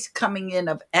always coming in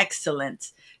of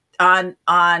excellence on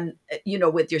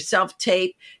with your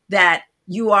self-tape, that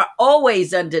you are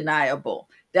always undeniable.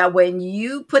 That when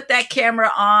you put that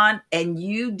camera on and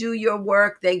you do your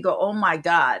work, they go, "Oh my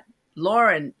God,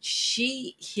 Loren,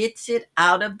 she hits it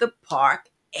out of the park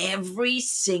every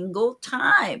single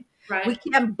time. We right.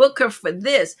 can't book her for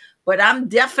this, but I'm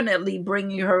definitely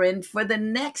bringing her in for the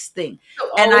next thing." So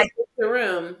And always I book the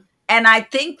room. and I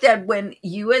think that when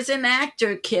you as an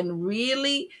actor can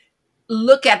really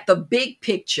look at the big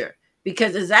picture,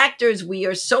 because as actors we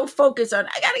are so focused on,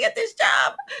 I got to get this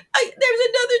job. There's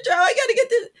another job. I got to get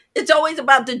this. It's always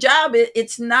about the job.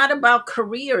 It's not about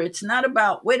career. It's not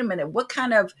about, wait a minute, what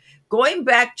kind of, going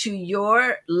back to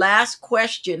your last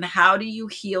question, how do you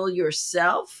heal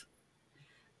yourself?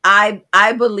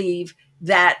 I believe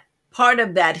that part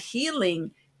of that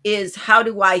healing is, how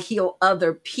do I heal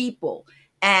other people?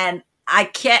 And I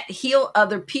can't heal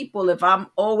other people if I'm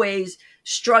always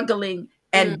struggling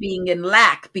Mm, and being in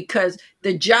lack, because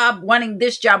the job, wanting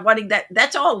this job, wanting that,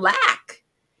 that's all lack.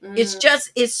 mm,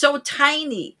 It's so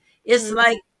tiny. It's mm,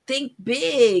 like, think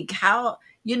big. How,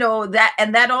 that,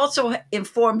 and that also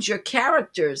informs your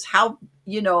characters. How,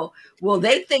 will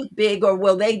they think big or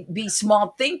will they be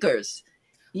small thinkers?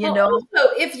 you Well, know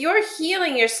also, if you're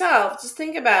healing yourself, just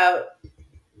think about,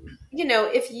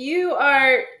 if you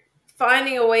are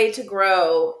finding a way to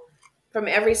grow from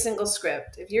every single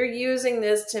script, if you're using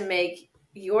this to make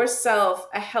yourself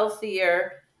a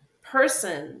healthier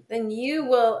person, then you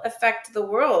will affect the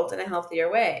world in a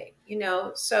healthier way.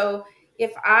 So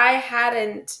if I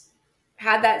hadn't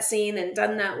had that scene and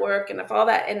done that work, and if all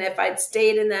that, and if I'd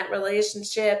stayed in that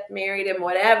relationship, married him,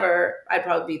 whatever, I'd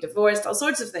probably be divorced, all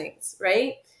sorts of things,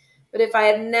 right? But if I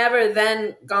had never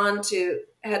then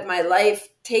had my life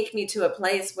take me to a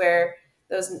place where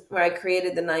I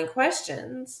created the 9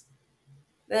 questions,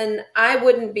 then I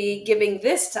wouldn't be giving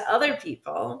this to other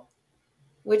people,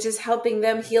 which is helping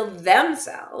them heal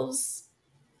themselves.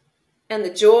 And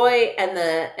the joy and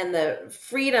the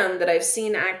freedom that I've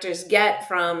seen actors get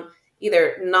from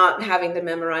either not having to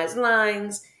memorize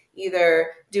lines,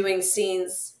 either doing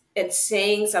scenes and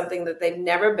saying something that they've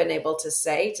never been able to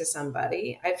say to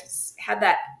somebody. I've had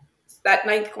that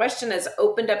 9th question has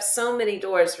opened up so many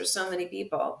doors for so many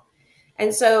people.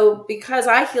 And so because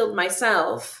I healed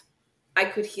myself, I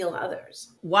could heal others.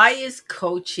 why is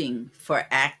coaching for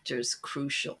actors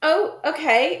crucial? Oh,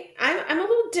 okay. I'm a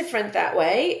little different that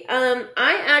way.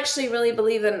 I actually really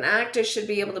believe that an actor should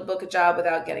be able to book a job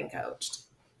without getting coached.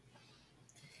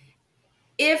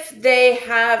 If they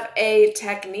have a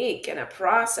technique and a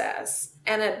process,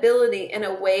 an ability and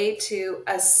a way to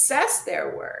assess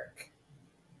their work,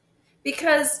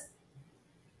 because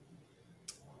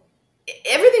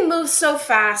everything moves so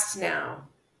fast now.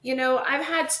 I've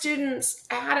had students.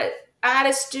 I had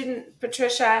a student,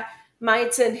 Patricia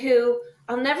Meitzen, who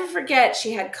I'll never forget.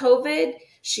 She had COVID.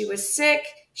 She was sick.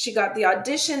 She got the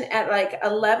audition at like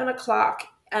 11 o'clock,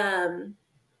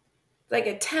 like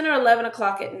at 10 or 11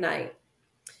 o'clock at night.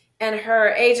 And her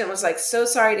agent was like, "So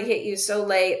sorry to hit you so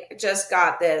late. I just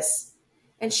got this."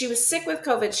 And she was sick with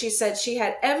COVID. She said she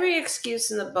had every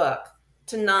excuse in the book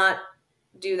to not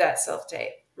do that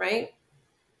self-tape, right?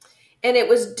 And it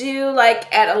was due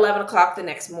like at 11 o'clock the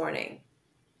next morning.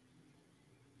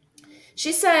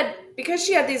 She said because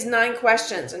she had these 9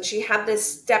 questions and she had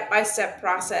this step-by-step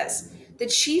process,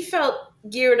 that she felt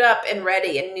geared up and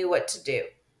ready and knew what to do.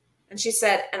 And she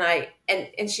said,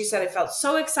 she said, "I felt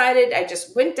so excited. I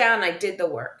just went down, I did the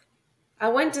work. I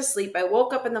went to sleep. I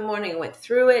woke up in the morning and went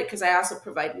through it, because I also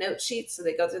provide note sheets. So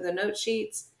they go through the note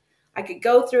sheets. I could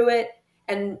go through it."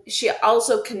 And she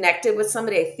also connected with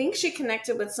somebody. I think she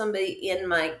connected with somebody in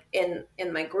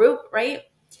my group, right?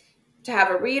 To have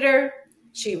a reader.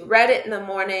 She read it in the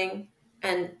morning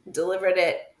and delivered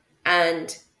it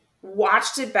and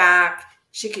watched it back.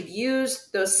 She could use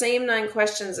those same 9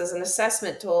 questions as an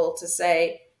assessment tool to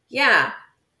say, yeah,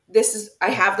 I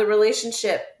have the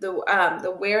relationship,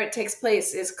 the where it takes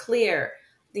place is clear.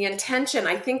 The intention,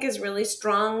 I think, is really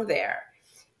strong there.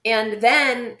 And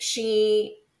then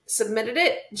she submitted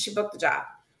it and she booked the job.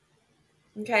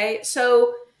 Okay.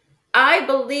 So I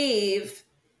believe,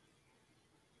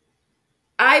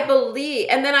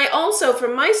 and then I also, for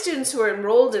my students who are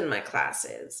enrolled in my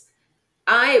classes,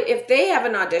 if they have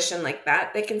an audition like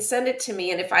that, they can send it to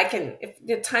me. And if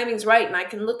the timing's right and I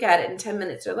can look at it in 10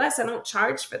 minutes or less, I don't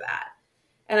charge for that.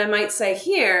 And I might say,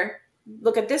 here,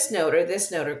 look at this note or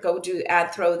go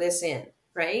throw this in,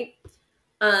 right?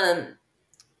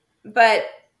 But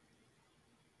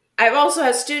I've also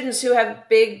had students who have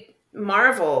big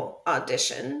Marvel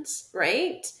auditions,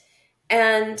 right?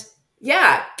 And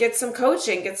yeah, get some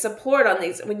coaching, get support on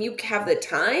these when you have the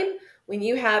time,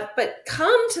 but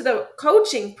come to the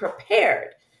coaching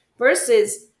prepared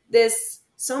versus this.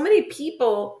 So many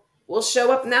people will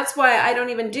show up, and that's why I don't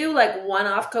even do like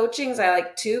one-off coachings. I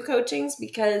like 2 coachings,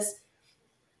 because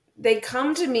they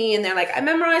come to me and they're like, "I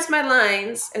memorized my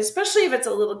lines," and especially if it's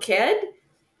a little kid.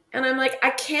 And I'm like,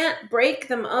 I can't break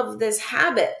them of this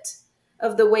habit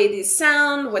of the way these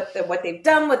sound, what they've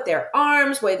done with their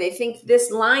arms, way they think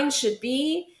this line should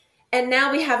be. And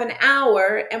now we have an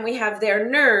hour and we have their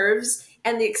nerves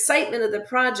and the excitement of the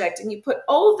project. And you put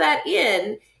all of that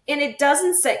in, and it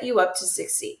doesn't set you up to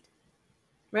succeed,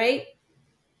 right?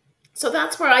 So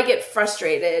that's where I get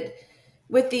frustrated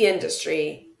with the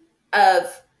industry and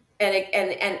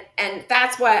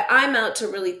that's why I'm out to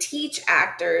really teach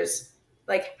actors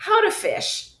like how to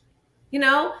fish.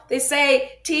 They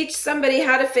say teach somebody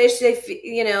how to fish. They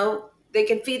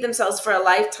can feed themselves for a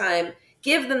lifetime.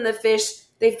 Give them the fish,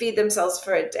 they feed themselves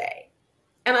for a day.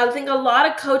 And I think a lot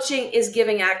of coaching is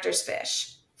giving actors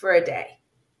fish for a day.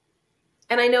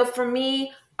 And I know for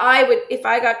me, if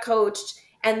I got coached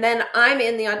and then I'm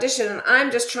in the audition and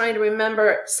I'm just trying to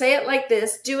remember, say it like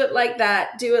this, do it like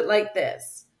that, do it like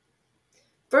this.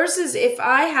 versus if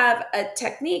I have a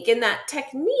technique, and that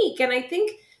technique, and I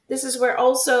think this is where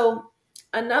also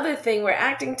another thing where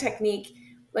acting technique,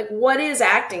 like what is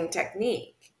acting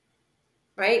technique,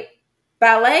 right?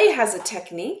 Ballet has a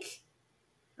technique,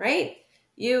 right?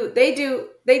 They do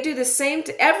the same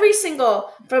to every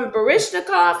single, from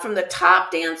Barishnikov, from the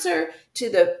top dancer to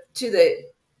the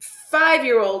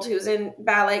 5-year old who's in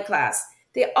ballet class.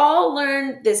 They all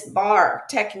learn this bar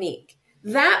technique.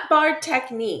 That bar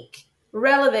technique,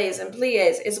 releves and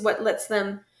plies, is what lets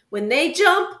them, when they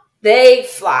jump, they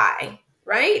fly,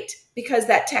 right? Because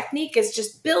that technique is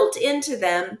just built into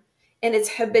them and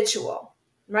it's habitual,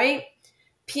 right?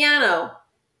 Piano,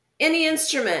 any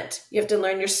instrument, you have to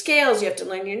learn your scales, you have to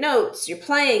learn your notes, you're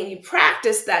playing, you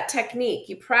practice that technique,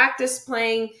 you practice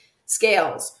playing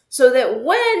scales so that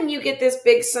when you get this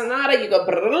big sonata, you go,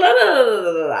 blah, blah,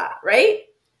 blah, blah, right?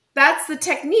 That's the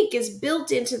technique is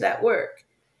built into that work.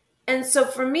 And so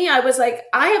for me, I was like,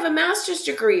 I have a master's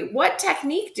degree. What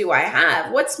technique do I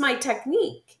have? What's my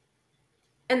technique?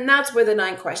 And that's where the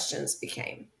 9 questions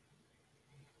became.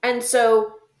 And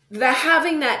so the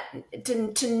having that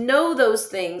to know those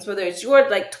things, whether it's your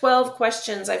like 12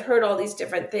 questions, I've heard all these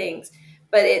different things,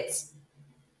 but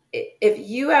if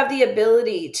you have the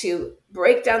ability to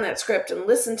break down that script and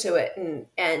listen to it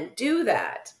and do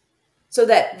that, so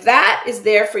that is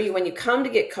there for you when you come to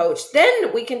get coached,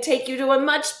 then we can take you to a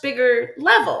much bigger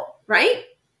level, right?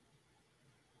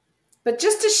 But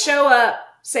just to show up,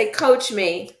 say, coach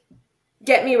me,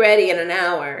 get me ready in an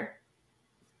hour,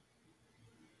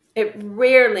 it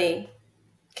rarely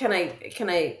can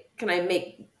I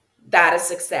make that a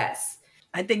success.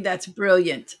 I think that's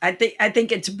brilliant. I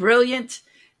think it's brilliant.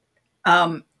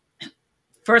 Um,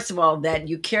 First of all, that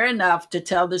you care enough to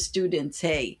tell the students,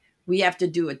 hey, we have to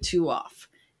do a 2-off.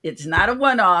 It's not a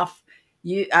 1-off.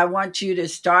 I want you to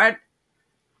start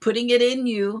putting it in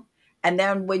you, and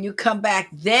then when you come back,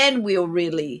 then we'll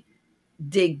really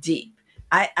dig deep.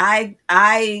 I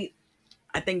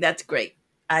think that's great.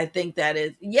 I think that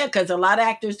is, yeah, because a lot of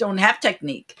actors don't have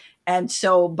technique, and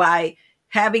so by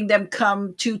having them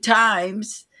come 2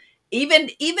 times, even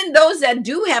those that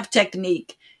do have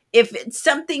technique, if it's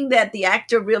something that the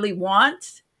actor really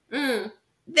wants, Mm.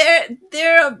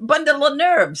 they're a bundle of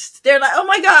nerves. They're like, oh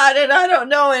my god, and I don't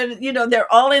know, and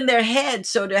they're all in their head.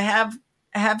 So to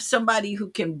have somebody who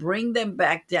can bring them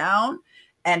back down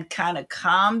and kind of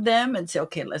calm them and say,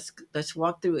 okay, let's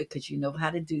walk through it because you know how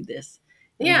to do this.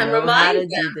 You Yeah, and know how remind to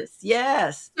them. do this.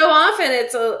 Yes. So often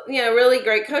it's really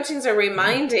great coachings are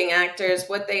reminding actors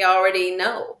what they already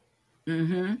know.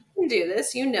 Mm-hmm. You can do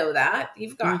this, you know that,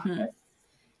 you've got Mm-hmm. this.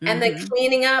 And then Mm-hmm.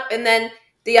 cleaning up, and then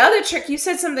the other trick, you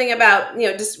said something about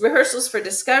just rehearsals for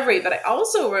discovery, but I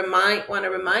also want to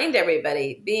remind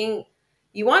everybody,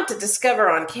 you want to discover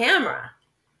on camera,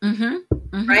 Mm-hmm.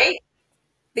 Mm-hmm. right?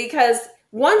 Because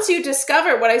once you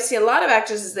discover, what I see a lot of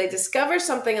actors is they discover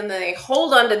something and then they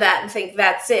hold on to that and think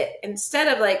that's it, instead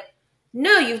of like,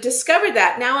 no, you've discovered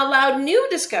that, now allow new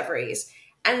discoveries.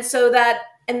 And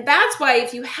that's why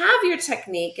if you have your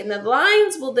technique and the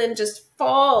lines will then just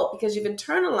fall because you've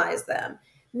internalized them,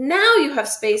 now you have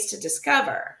space to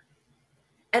discover,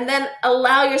 and then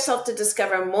allow yourself to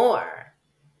discover more.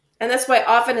 And that's why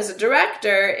often as a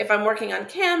director, if I'm working on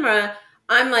camera,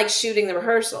 I'm like shooting the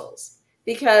rehearsals,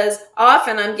 because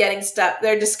often I'm getting stuff,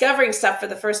 they're discovering stuff for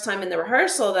the first time in the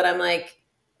rehearsal that I'm like,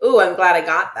 ooh, I'm glad I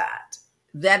got that.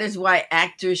 That is why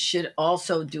actors should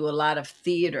also do a lot of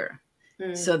theater,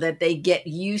 Mm. so that they get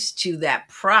used to that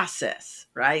process,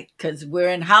 right? Because we're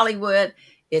in Hollywood,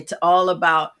 it's all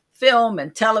about film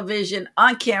and television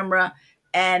on camera,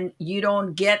 and you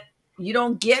don't get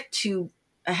to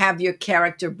have your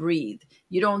character breathe.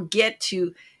 You don't get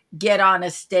to get on a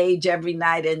stage every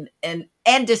night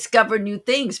and discover new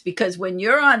things, because when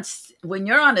you're on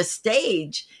a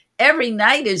stage, every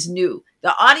night is new.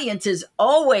 The audience is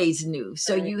always new,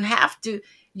 so Right. you have to,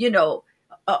 you know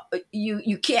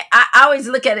you can't. I always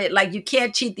look at it like you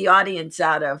can't cheat the audience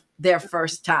out of their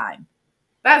first time.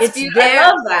 That's It's beautiful. I their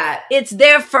love that. it's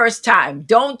their first time.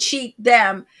 Don't cheat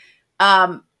them.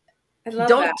 um I love that.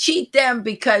 don't cheat them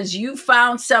because you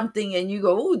found something and you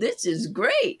go, oh, this is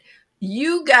great.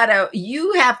 You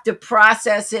have to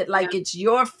process it Yeah. like it's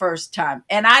your first time,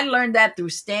 and I learned that through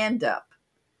stand up.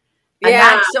 Yeah.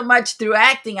 Not so much through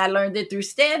acting. I learned it through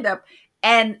stand up.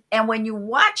 And when you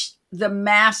watch the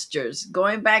masters,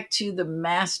 going back to the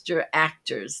master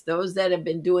actors, those that have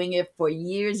been doing it for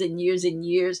years and years and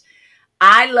years,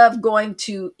 I love going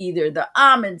to either the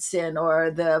Amundsen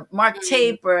or the Mark Mm.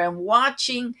 Taper and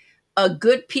watching a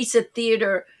good piece of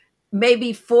theater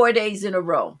maybe 4 days in a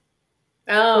row,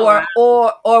 Oh, wow.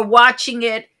 or watching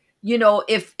it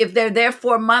if they're there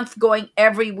for a month, going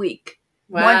every week,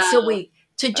 once a Wow. week,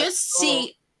 to That's just cool.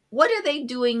 see what are they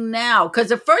doing now. Because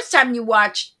the first time you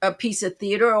watch a piece of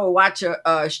theater or watch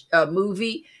a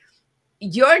movie,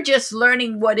 you're just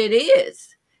learning what it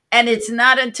is. And it's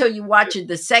not until you watch it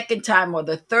the second time or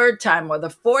the third time or the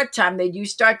fourth time that you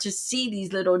start to see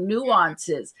these little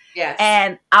nuances. Yes.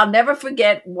 And I'll never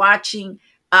forget watching,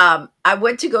 I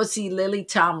went to go see Lily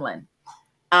Tomlin.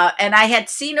 And I had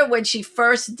seen her when she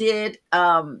first did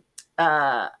her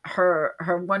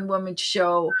one woman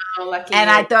show, Oh, lucky and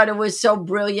I you. thought it was so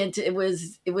brilliant. It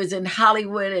was in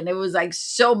Hollywood, and it was like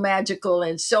so magical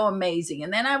and so amazing.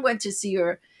 And then I went to see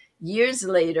her years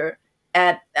later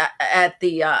at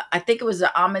the I think it was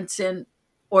the Amundsen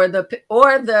or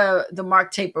the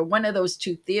Mark Taper, one of those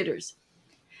two theaters.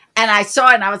 And I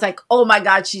saw it and I was like, oh my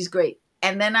God, she's great.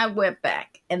 And then I went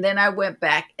back, and then I went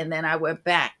back, and then I went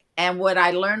back. And what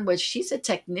I learned was she's a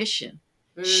technician.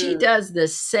 She Mm. does the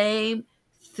same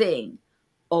thing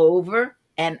over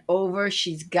and over.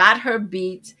 She's got her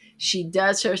beats. She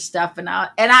does her stuff. And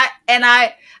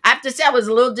I have to say I was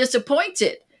a little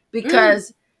disappointed Mm.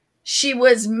 because she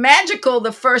was magical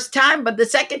the first time, but the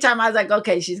second time I was like,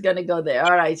 okay, she's gonna go there.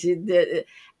 All right, she did it.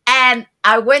 And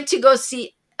I went to go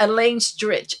see Elaine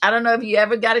Stritch. I don't know if you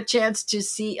ever got a chance to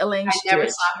see Elaine I never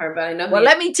Stritch. saw her, but I know who Well, you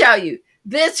let me tell you,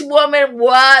 this woman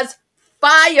was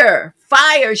fire,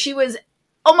 fire. She was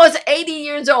almost 80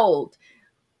 years old.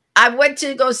 I went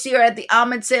to go see her at the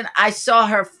Amundsen. I saw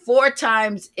her four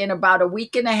times in about a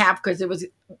week and a half because it was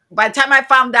by the time I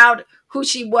found out who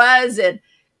she was, and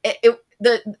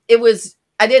it was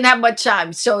I didn't have much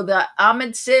time. So the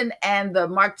Amundsen and the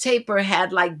Mark Taper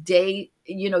had like day,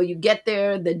 you get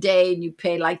there the day and you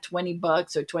pay like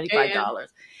 $20 or twenty Yeah, five yeah. dollars,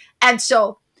 and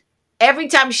so every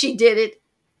time she did it,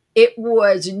 it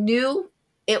was new.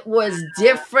 It was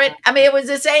different. I mean, it was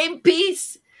the same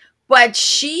piece, but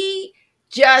she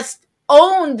just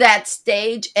owned that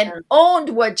stage and owned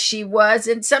what she was.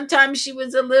 And sometimes she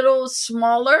was a little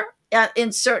smaller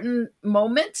in certain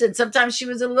moments, and sometimes she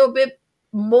was a little bit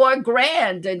more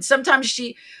grand, and sometimes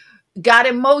she got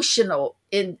emotional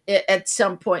at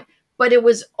some point. But it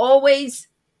was always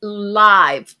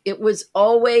live. It was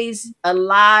always a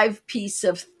live piece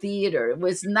of theater. It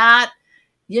was not,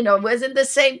 it wasn't the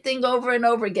same thing over and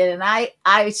over again. And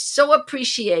I so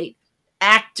appreciate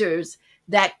actors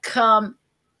that come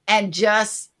and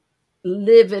just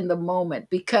live in the moment,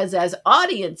 because as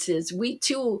audiences, we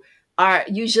too are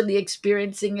usually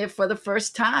experiencing it for the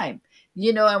first time,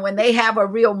 and when they have a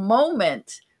real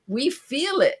moment, we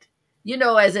feel it.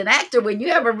 As an actor, when you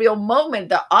have a real moment,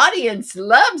 the audience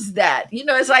loves that.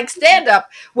 It's like stand up.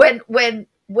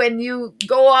 When you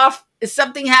go off,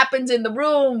 something happens in the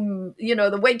room,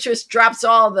 the waitress drops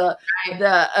all the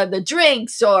Right. the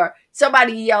drinks, or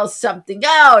somebody yells something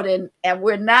out, and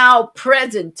we're now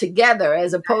present together,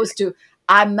 as opposed to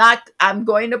I'm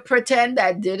going to pretend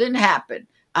that didn't happen.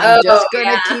 I'm Oh, just going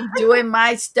to yeah. keep doing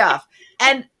my stuff.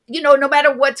 And no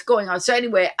matter what's going on. So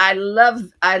anyway, I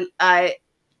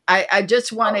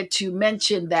just wanted to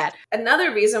mention that.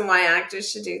 Another reason why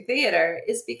actors should do theater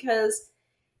is because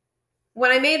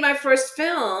when I made my first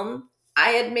film,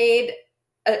 I'd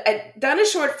done a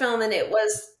short film and it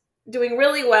was doing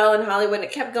really well in Hollywood.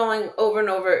 It kept going over and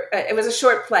over. It was a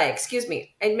short play, excuse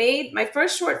me. I made my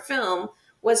first short film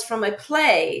was from a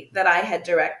play that I had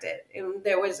directed. And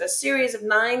there was a series of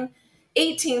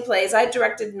 18 plays. I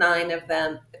directed 9 of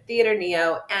them, Theater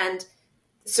Neo, and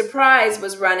Surprise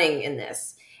was running in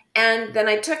this. And then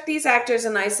I took these actors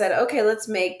and I said, okay, I'm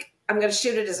going to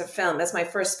shoot it as a film. That's my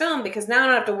first film because now I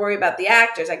don't have to worry about the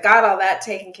actors. I got all that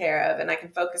taken care of and I can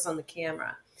focus on the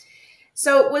camera.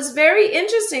 So it was very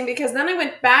interesting because then I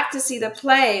went back to see the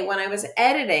play when I was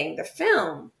editing the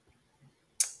film.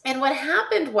 And what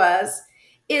happened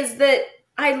is that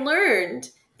I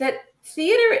learned that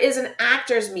theater is an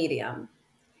actor's medium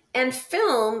and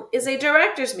film is a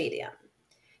director's medium.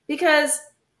 Because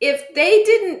if they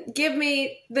didn't give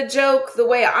me the joke the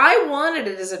way I wanted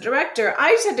it as a director,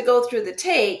 I just had to go through the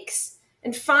takes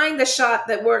and find the shot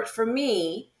that worked for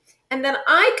me. And then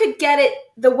I could get it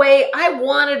the way I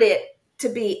wanted it to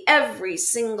be every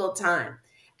single time.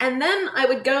 And then I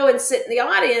would go and sit in the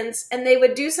audience and they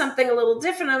would do something a little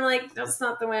different. I'm like, that's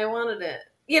not the way I wanted it,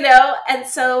 And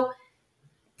so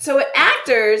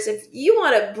actors, if you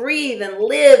want to breathe and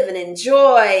live and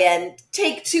enjoy and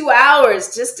take 2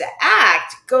 hours just to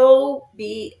act,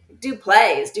 do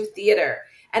plays, do theater.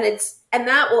 And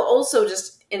that will also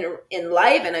just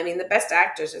enliven. I mean, the best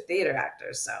actors are theater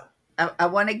actors. So I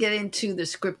want to get into the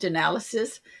script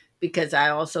analysis, because I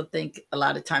also think a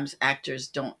lot of times actors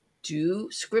don't do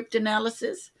script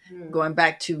analysis. going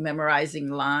back to memorizing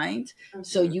lines.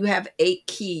 So Mm-hmm. you have 8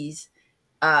 keys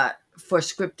for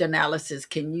script analysis.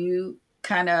 Can you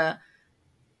kind of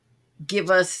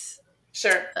give us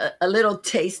Sure. a little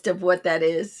taste of what that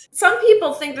is? Some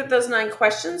people think that those 9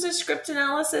 questions are script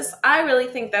analysis. I really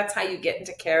think that's how you get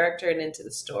into character and into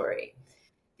the story.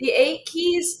 The 8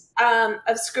 keys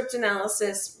of script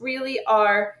analysis really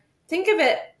are, think of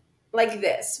it like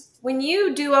this. When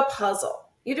you do a puzzle,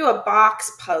 you do a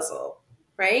box puzzle,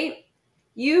 right?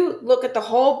 You look at the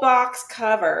whole box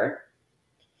cover,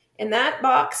 and that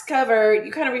box cover,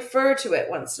 you kind of refer to it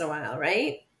once in a while,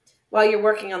 right? While you're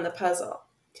working on the puzzle.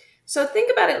 So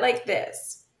think about it like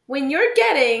this. When you're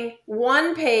getting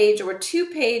 1 page or 2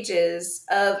 pages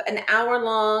of an hour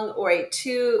long or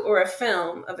a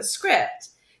film of a script,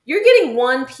 you're getting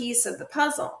one piece of the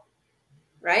puzzle,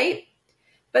 right?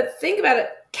 But think about it,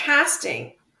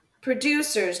 casting,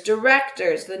 producers,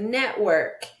 directors, the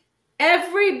network,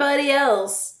 everybody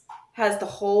else has the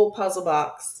whole puzzle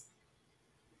box.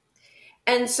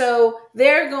 And so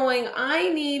they're going, I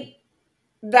need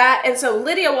that. And so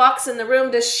Lydia walks in the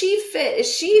room. Does she fit?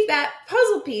 Is she that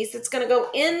puzzle piece that's going to go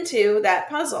into that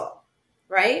puzzle?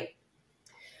 Right?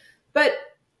 But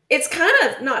it's kind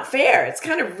of not fair. It's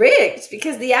kind of rigged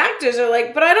because the actors are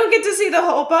like, but I don't get to see the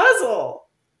whole puzzle.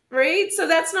 Right? So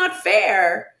that's not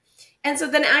fair. And so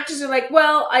then actors are like,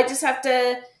 well, I just have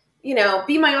to,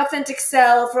 be my authentic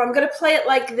self, or I'm going to play it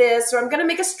like this, or I'm going to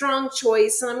make a strong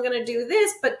choice and I'm going to do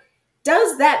this. But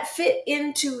does that fit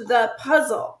into the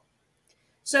puzzle?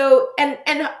 So, and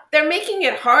they're making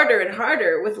it harder and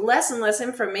harder with less and less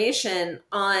information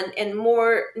on and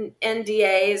more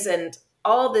NDAs and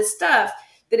all this stuff,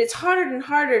 that it's harder and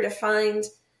harder to find,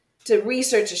 to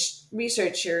research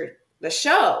the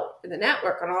show, the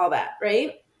network and all that,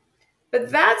 right? But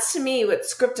that's to me what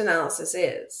script analysis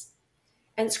is.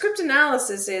 And script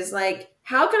analysis is like,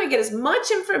 how can I get as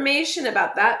much information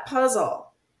about that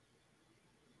puzzle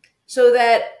so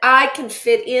that I can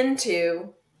fit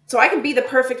into, so I can be the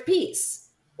perfect piece,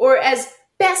 or as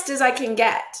best as I can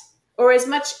get, or as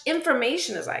much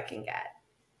information as I can get.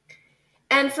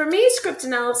 And for me, script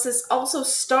analysis also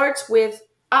starts with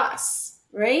us,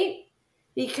 right?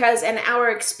 Because, and our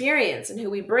experience and who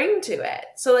we bring to it.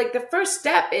 So like the first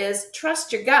step is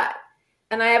trust your gut.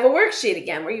 And I have a worksheet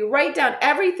again where you write down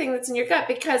everything that's in your gut,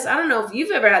 because I don't know if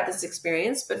you've ever had this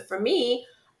experience, but for me,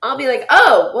 I'll be like,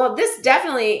 oh, well, this is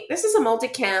a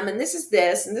multicam, and this is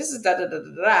da da da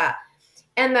da da.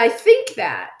 And I think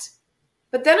that.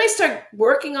 But then I start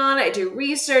working on it. I do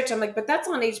research. I'm like, but that's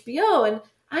on HBO, and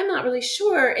I'm not really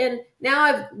sure. And now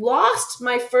I've lost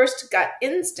my first gut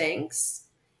instincts,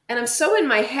 and I'm so in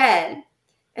my head.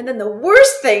 And then the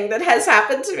worst thing that has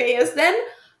happened to me is then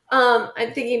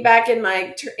I'm thinking back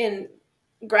in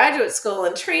graduate school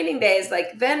and training days,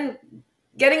 like then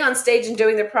getting on stage and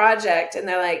doing the project, and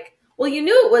they're like, well,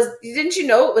 didn't you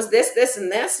know it was this, this, and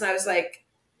this? And I was like,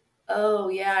 oh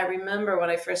yeah, I remember when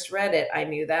I first read it, I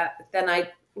knew that. But then I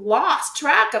lost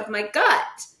track of my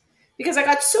gut because I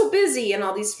got so busy in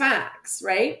all these facts,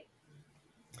 right?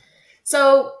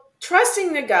 So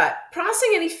trusting the gut,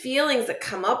 processing any feelings that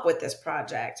come up with this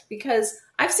project, because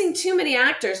I've seen too many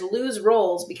actors lose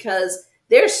roles because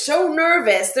they're so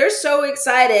nervous, they're so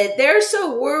excited, they're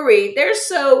so worried, they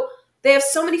have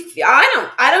so many.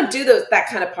 I don't do that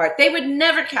kind of part. They would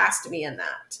never cast me in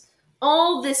that.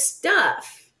 All this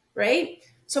stuff, right?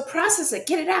 So process it,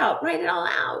 get it out, write it all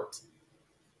out.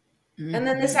 Mm-hmm. And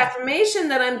then this affirmation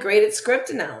that I'm great at script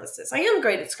analysis. I am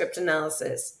great at script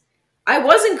analysis. I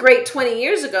wasn't great 20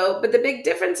 years ago, but the big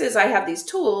difference is I have these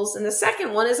tools. And the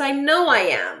second one is I know I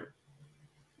am,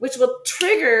 which will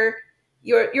trigger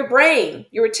your brain,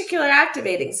 your reticular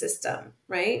activating system,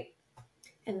 right?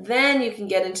 And then you can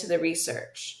get into the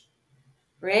research,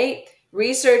 right?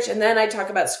 Research, and then I talk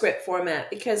about script format,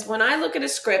 because when I look at a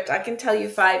script, I can tell you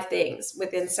 5 things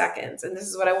within seconds. And this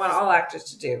is what I want all actors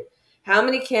to do. How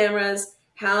many cameras,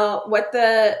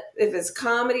 if it's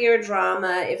comedy or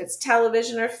drama, if it's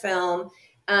television or film,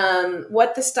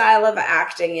 what the style of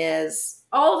acting is,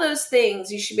 all those things.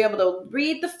 You should be able to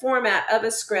read the format of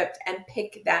a script and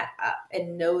pick that up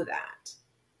and know that,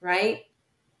 right?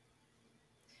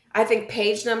 I think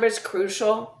page number is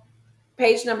crucial.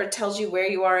 Page number tells you where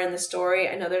you are in the story.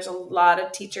 I know there's a lot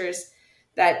of teachers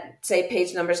that say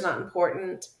page number is not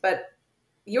important, but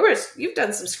you've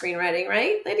done some screenwriting,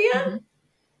 right, Lydia? Mm-hmm.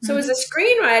 So as a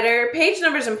screenwriter, page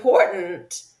number is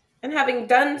important. And having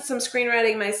done some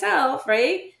screenwriting myself,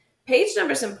 right, page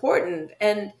number is important.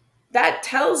 And that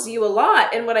tells you a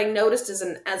lot. And what I noticed as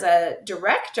a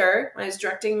director, when I was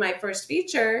directing my first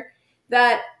feature,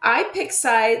 that I pick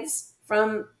sides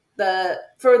for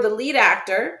the lead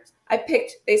actor.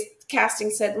 casting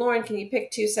said, Loren, can you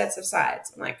pick 2 sets of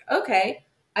sides? I'm like, okay.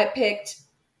 I picked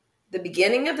the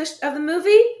beginning of the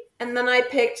movie, and then I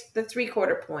picked the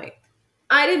 3/4 point.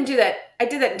 I didn't do that. I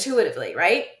did that intuitively,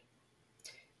 right?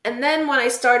 And then when I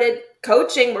started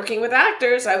coaching, working with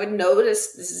actors, I would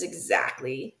notice this is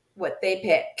exactly what they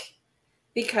pick,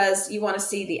 because you want to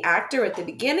see the actor at the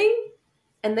beginning,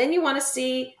 and then you want to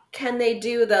see, can they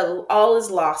do the all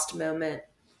is lost moment?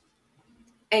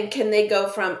 And can they go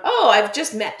from, oh, I've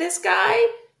just met this guy,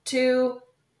 to,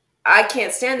 I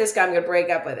can't stand this guy, I'm going to break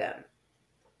up with him.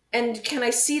 And can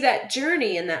I see that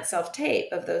journey in that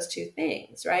self-tape of those 2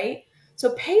 things, right?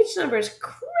 So page number is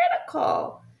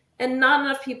critical, and not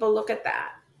enough people look at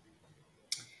that.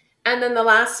 And then the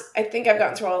last, I think I've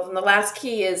gotten through all of them. The last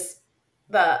key is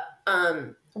the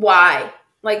why.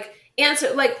 Like,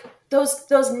 answer, like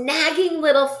those nagging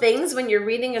little things when you're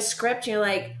reading a script, you're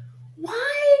like,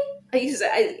 why? I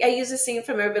use a scene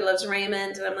from Everybody Loves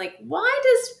Raymond, and I'm like, why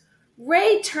does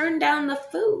Ray turn down the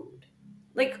food?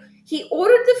 Like, he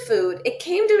ordered the food, it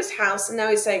came to his house, and now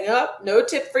he's saying, oh, no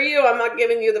tip for you, I'm not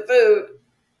giving you the food.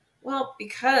 Well,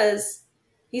 because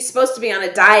he's supposed to be on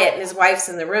a diet and his wife's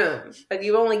in the room. But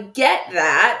you only get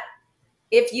that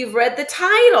if you've read the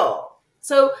title.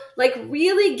 So, like,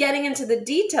 really getting into the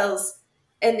details,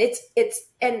 and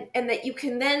and that you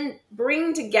can then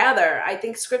bring together. I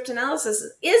think script analysis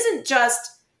isn't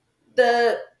just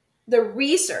the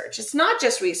research. It's not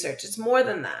just research. It's more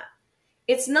than that.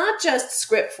 It's not just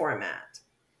script format,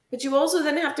 but you also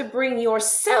then have to bring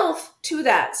yourself to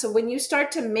that. So when you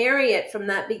start to marry it from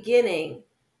that beginning,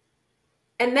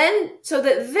 and then, so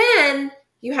that then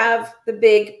you have the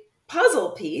big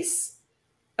puzzle piece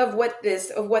of what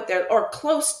they're, or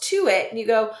close to it, and you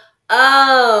go,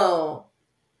 oh,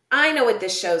 I know what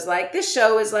this show's like. This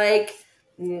show is like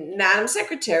Madam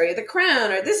Secretary of the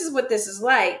Crown, or this is what this is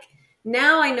like.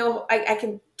 Now I know I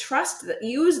can trust that,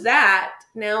 use that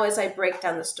now as I break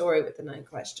down the story with the 9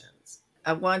 questions.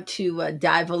 I want to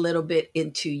dive a little bit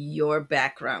into your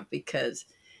background, because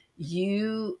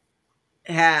you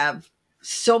have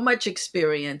so much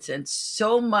experience and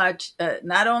so much.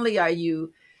 Not only are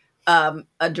you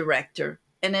a director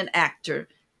and an actor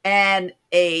and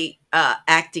a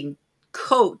acting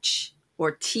coach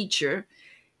or teacher,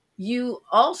 you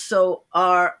also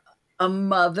are a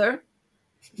mother.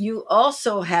 You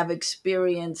also have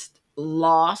experienced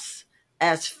loss,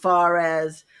 as far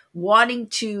as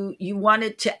you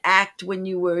wanted to act when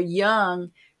you were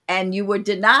young and you were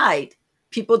denied.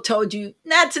 People told you,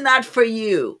 that's not for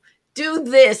you. Do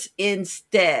this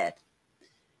instead.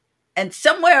 And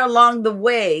somewhere along the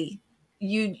way,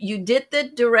 you did the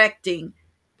directing,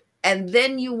 and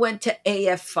then you went to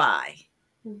AFI.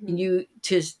 Mm-hmm. You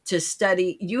to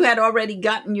study. You had already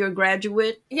gotten your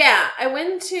graduate. Yeah, I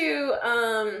went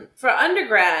to for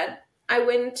undergrad. I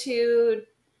went to,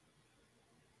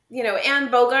 Anne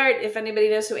Bogart. If anybody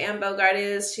knows who Anne Bogart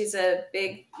is, she's a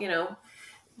big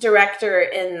director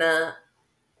in the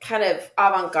kind of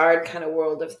avant-garde kind of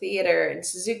world of theater, and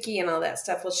Suzuki and all that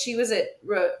stuff. Well, she was at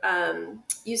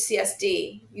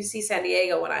UC San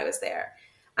Diego when I was there.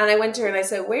 And I went to her and I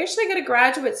said, where should I go to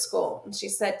graduate school? And she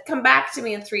said, come back to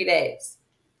me in 3 days.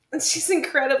 And she's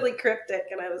incredibly cryptic.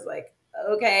 And I was like,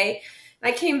 okay.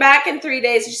 And I came back in 3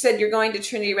 days. And she said, you're going to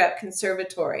Trinity Rep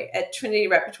Conservatory at Trinity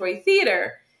Repertory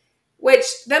Theater, which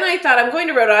then I thought, I'm going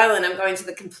to Rhode Island. I'm going to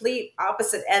the complete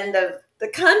opposite end of the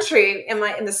country. In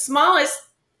the smallest,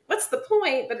 what's the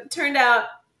point? But it turned out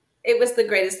it was the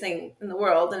greatest thing in the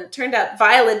world. And it turned out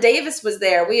Viola Davis was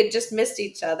there. We had just missed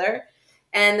each other.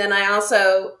 And then I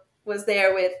also was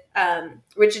there with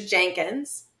Richard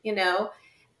Jenkins,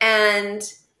 and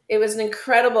it was an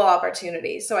incredible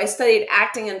opportunity. So I studied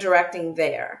acting and directing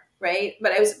there, right?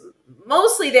 But I was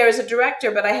mostly there as a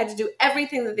director, but I had to do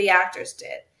everything that the actors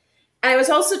did. And I was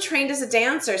also trained as a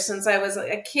dancer since I was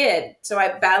a kid. So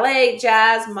I ballet,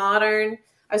 jazz, modern.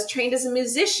 I was trained as a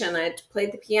musician. I had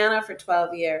played the piano for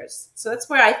 12 years. So that's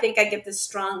where I think I get this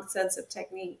strong sense of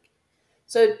technique.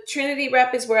 So Trinity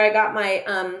Rep is where I got my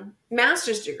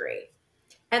master's degree.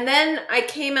 And then I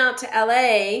came out to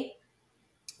LA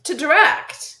to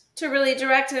really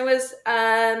direct. And it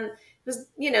was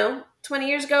 20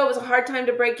 years ago, it was a hard time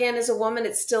to break in as a woman.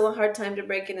 It's still a hard time to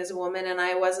break in as a woman. And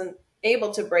I wasn't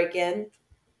able to break in.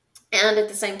 And at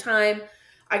the same time,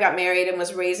 I got married and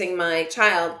was raising my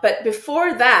child. But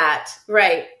before that,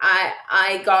 right,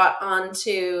 I applied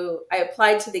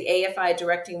to the AFI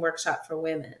Directing Workshop for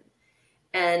Women.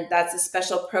 And that's a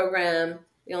special program.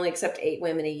 We only accept 8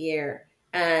 women a year.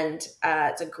 And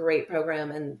it's a great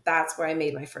program. And that's where I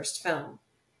made my first film.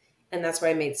 And that's where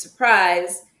I made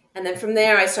Surprise. And then from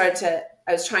there, I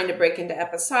was trying to break into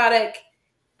episodic.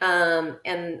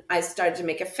 And I started to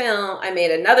make a film. I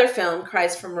made another film,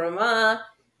 Cries from Roma.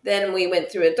 Then we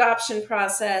went through adoption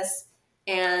process,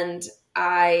 and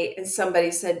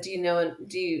somebody said,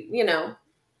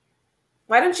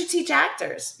 why don't you teach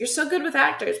actors? You're so good with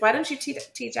actors. Why don't you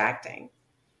teach acting?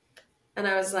 And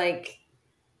I was like,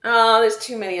 oh, there's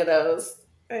too many of those.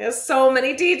 There's so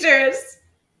many teachers.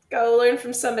 Go learn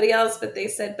from somebody else. But they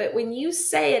said, but when you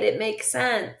say it, it makes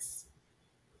sense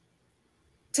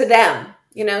to them.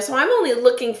 So I'm only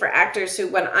looking for actors who,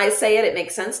 when I say it, it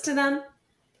makes sense to them.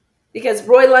 Because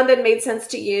Roy London made sense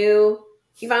to you.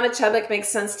 Ivana Chubbuck makes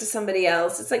sense to somebody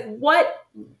else. It's like, what?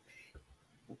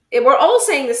 We're all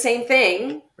saying the same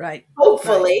thing. Right.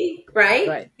 Hopefully, right?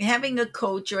 Right. Having a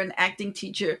coach or an acting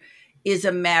teacher is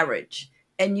a marriage.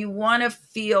 And you want to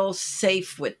feel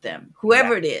safe with them,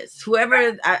 whoever it is,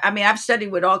 whoever. I mean, I've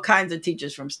studied with all kinds of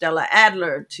teachers, from Stella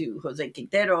Adler to Jose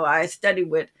Quintero. I studied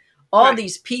with all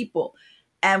these people.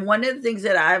 And one of the things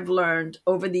that I've learned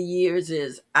over the years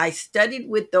is I studied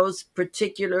with those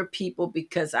particular people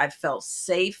because I felt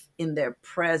safe in their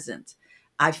presence.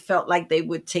 I felt like they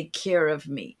would take care of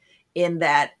me. In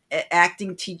that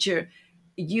acting teacher,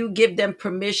 you give them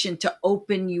permission to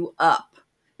open you up.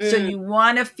 So you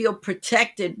want to feel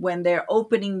protected when they're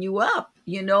opening you up.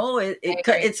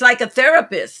 It's like a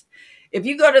therapist. If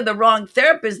you go to the wrong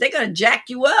therapist, they're going to jack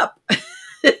you up.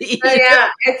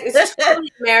 It's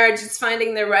totally marriage. It's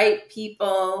finding the right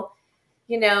people.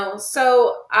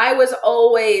 So I was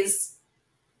always,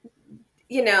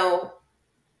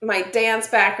 my dance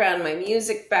background, my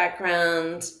music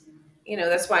background.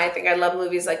 That's why I think I love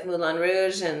movies like Moulin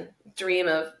Rouge and dream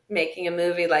of making a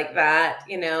movie like that,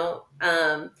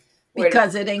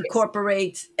 because it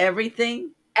incorporates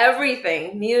everything,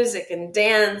 music and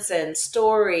dance and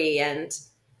story and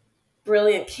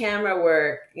brilliant camera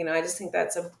work. I just think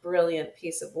that's a brilliant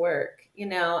piece of work, and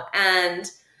then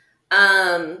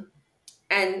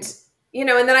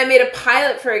I made a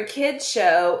pilot for a kids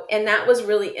show, and that was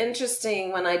really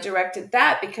interesting when I directed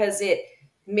that, because it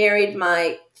married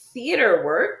my theater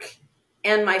work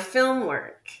and my film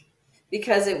work,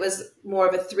 because it was more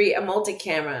of a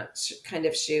multi-camera kind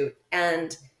of shoot,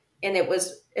 and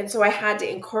so I had to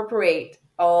incorporate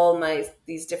all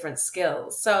these different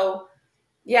skills. So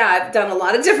yeah, I've done a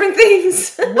lot of different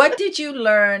things. What did you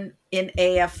learn in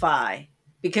AFI?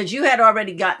 Because you had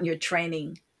already gotten your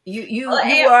training. You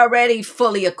were already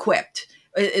fully equipped,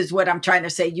 is what I'm trying to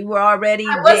say. You were already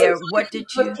there. What did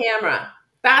you? Camera.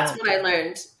 That's what I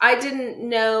learned. I didn't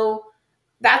know.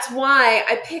 That's why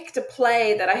I picked a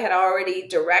play that I had already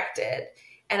directed,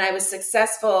 and I was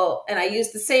successful, and I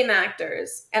used the same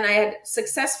actors, and I had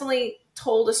successfully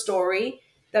told a story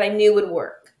that I knew would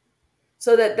work.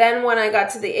 So that then when I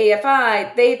got to the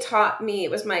AFI, they taught me,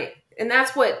 and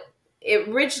that's what it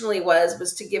originally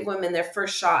was to give women their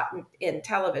first shot in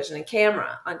television and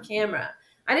on camera.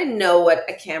 I didn't know what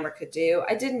a camera could do.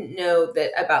 I didn't know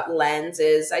about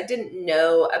lenses. I didn't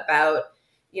know about,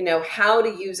 how to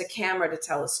use a camera to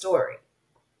tell a story.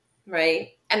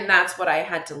 Right. And that's what I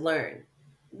had to learn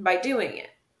by doing it.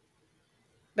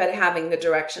 But having the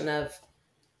direction of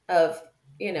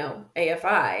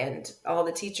AFI and all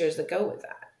the teachers that go with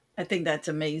that. I think that's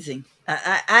amazing.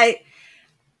 I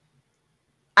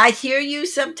hear you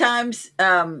sometimes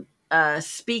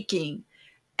speaking,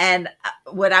 and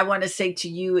what I want to say to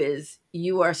you is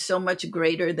you are so much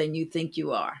greater than you think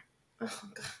you are. Oh,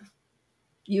 God.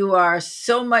 You are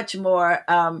so much more.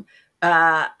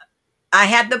 I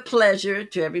had the pleasure,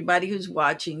 to everybody who's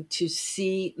watching, to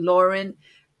see Loren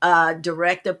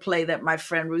direct a play that my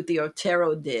friend Ruthie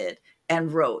Otero did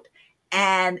and wrote.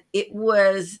 And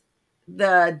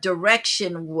the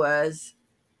direction was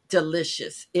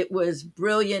delicious. It was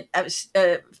brilliant.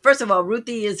 First of all,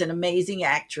 Ruthie is an amazing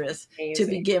actress to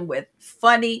begin with.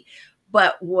 Funny,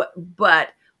 but what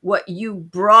you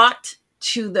brought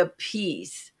to the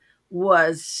piece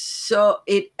was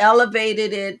it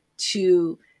elevated it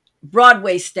to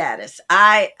Broadway status.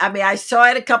 I mean, I saw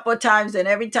it a couple of times, and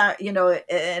every time,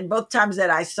 and both times that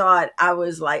I saw it, I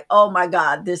was like, oh my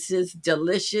God, this is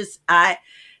delicious. Actors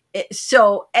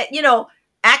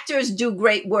do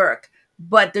great work,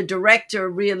 but the director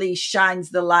really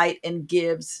shines the light and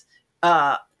gives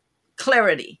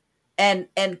clarity and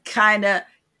kind of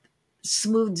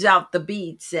smooths out the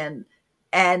beats and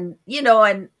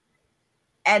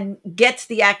gets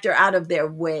the actor out of their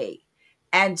way.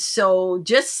 And so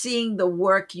just seeing the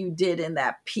work you did in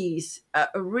that piece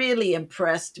really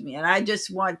impressed me. And I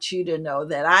just want you to know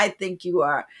that I think you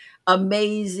are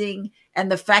amazing.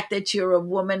 And the fact that you're a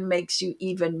woman makes you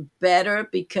even better,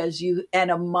 because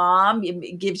and a mom,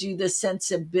 it gives you the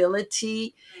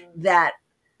sensibility that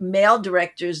male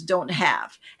directors don't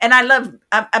have. And I love,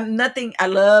 I'm nothing, I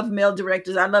love male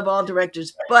directors. I love all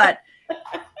directors, but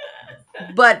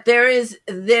there is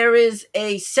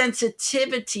a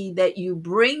sensitivity that you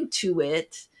bring to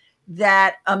it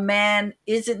that a man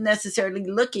isn't necessarily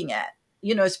looking at,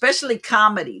 especially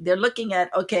comedy. They're looking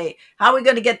at, okay, how are we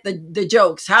going to get the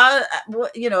jokes, how,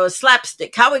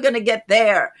 slapstick, how are we going to get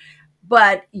there?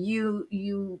 But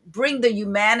you bring the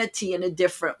humanity in a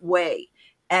different way.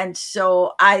 And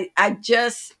so I'm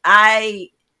just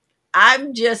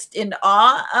in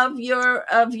awe of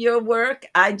your work.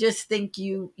 I just think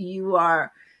you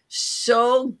are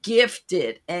so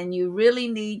gifted, and you really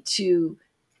need to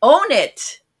own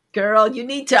it, girl. You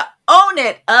need to own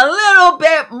it a little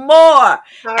bit more, All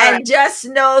right. and just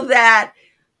know that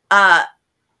uh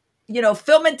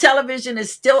film and television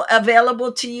is still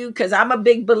available to you, because I'm a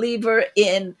big believer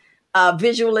in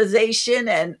visualization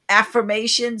and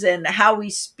affirmations, and how we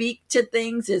speak to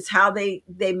things is how they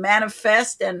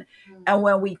manifest. And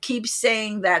when we keep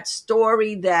saying that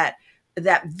story, that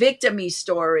victimy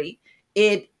story,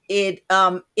 it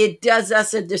does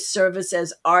us a disservice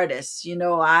as artists.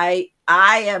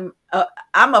 I'm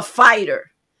a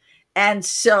fighter, and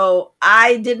so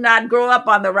I did not grow up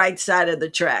on the right side of the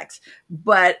tracks.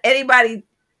 But anybody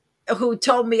who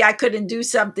told me I couldn't do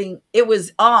something, it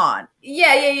was on.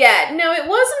 Yeah. No, it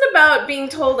wasn't about being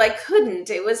told I couldn't.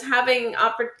 It was having Right.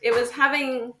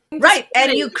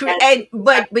 And discriminated you against. create,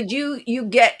 but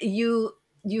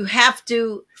you have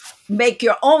to make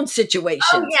your own Oh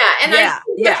situations. yeah, and I Yeah.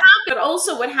 think Yeah. but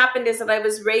also what happened is that I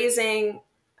was raising,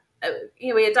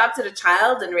 we adopted a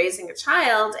child and raising a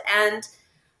child, and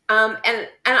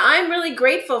I'm really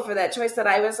grateful for that choice. That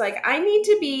I was like, I need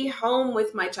to be home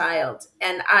with my child,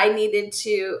 and I needed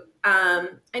to. I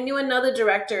knew another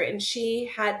director, and she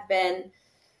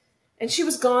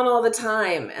was gone all the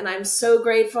time, and I'm so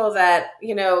grateful that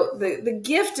the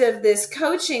gift of this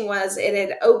coaching was it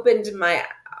had opened my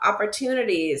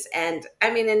opportunities. And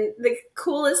I mean, and the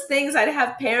coolest things, I'd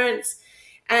have parents.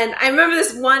 And I remember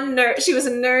this one nurse. She was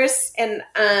a nurse, and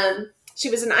she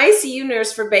was an ICU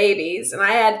nurse for babies, and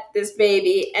I had this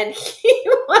baby, and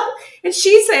and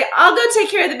she'd say, I'll go take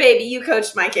care of the baby, you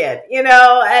coached my kid,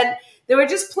 and there were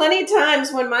just plenty of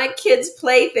times when my kid's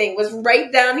plaything was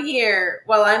right down here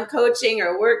while I'm coaching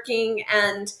or working.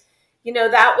 And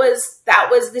that was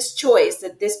this choice,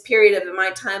 that this period of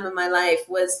my time of my life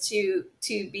was to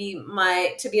be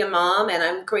a mom. And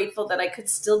I'm grateful that I could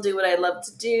still do what I love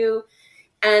to do.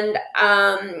 And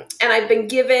I've been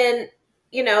given,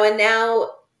 and now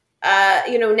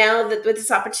now that with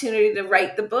this opportunity to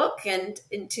write the book and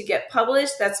to get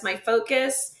published, that's my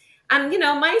focus.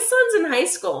 My son's in high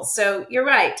school, so you're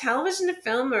right. Television and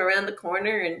film are around the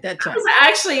corner. And That's I right. was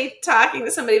actually talking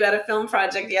to somebody about a film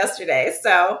project yesterday.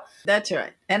 So That's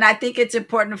right. And I think it's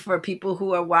important for people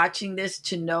who are watching this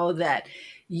to know that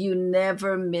you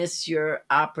never miss your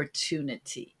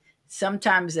opportunity.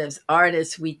 Sometimes as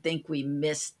artists, we think we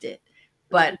missed it,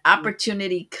 but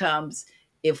opportunity comes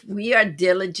if we are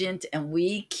diligent and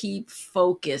we keep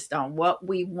focused on what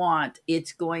we want.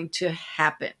 It's going to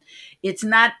happen. It's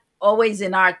not always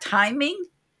in our timing,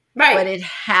 right, but it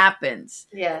happens.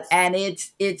 yes. And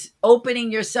it's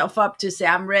opening yourself up to say,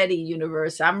 I'm ready,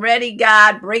 universe, I'm ready,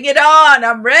 God, bring it on,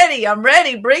 I'm ready,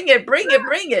 bring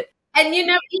it. And you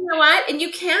know what? And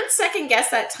you can't second guess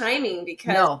that timing,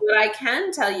 because No. what I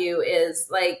can tell you is,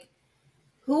 like,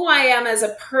 who I am as a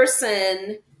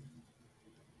person,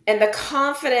 and the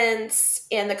confidence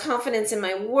in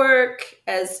my work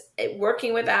as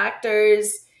working with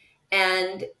actors,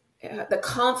 and the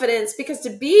confidence, because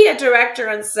to be a director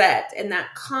on set, and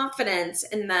that confidence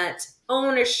and that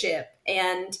ownership,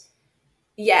 and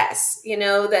yes,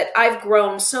 that I've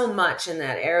grown so much in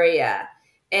that area.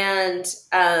 And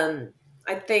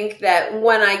I think that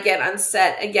when I get on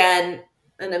set again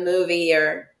in a movie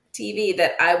or TV,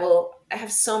 that I will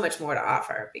have so much more to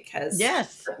offer, because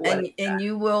Yes. of what And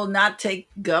you will not take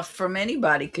guff from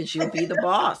anybody, because you'll be the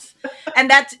boss. And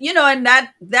that's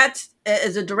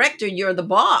as a director, you're the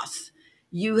boss.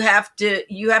 You have to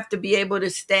be able to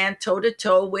stand toe to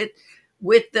toe with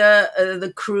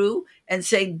the crew and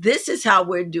say, this is how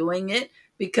we're doing it,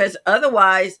 because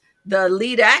otherwise the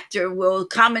lead actor will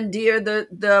commandeer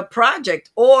the project,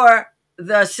 or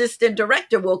the assistant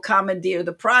director will commandeer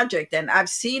the project. And I've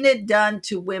seen it done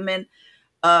to women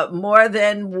more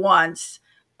than once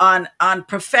on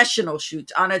professional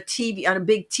shoots, on a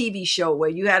big TV show, where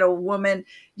you had a woman.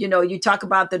 You talk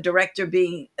about the director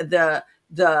being the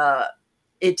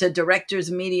it's a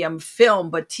director's medium, film,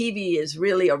 but TV is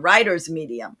really a writer's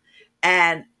medium.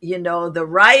 And the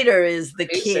writer is the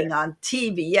Producer. king on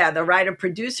TV. Yeah, the writer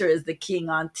producer is the king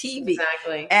on TV.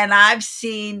 Exactly. And I've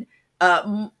seen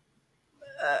uh,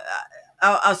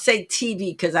 I'll say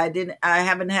TV because I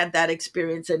haven't had that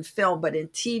experience in film, but in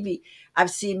TV,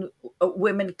 I've seen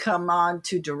women come on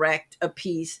to direct a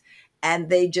piece, and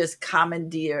they just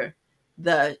commandeer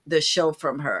the show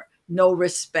from her. No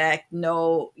respect,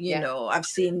 no, Yeah. I've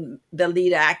seen the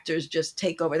lead actors just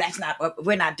take over. That's not what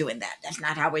we're not doing that. That's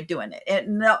not how we're doing it.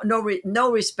 And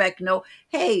no respect, no,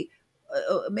 hey,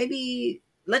 maybe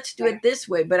let's do Yeah. it this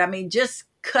way. But I mean, just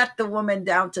cut the woman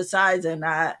down to size. And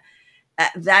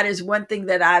that is one thing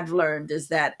that I've learned, is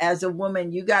that as a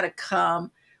woman, you got to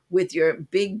come with your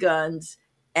big guns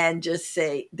and just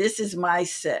say, this is my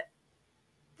set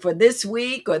for this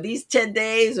week or these 10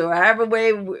 days or however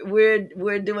way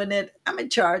we're doing it. I'm in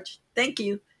charge. Thank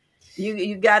you.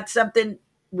 You got something.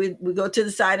 We go to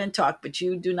the side and talk, but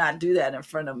you do not do that in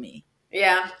front of me.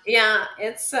 Yeah, yeah,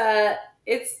 it's that,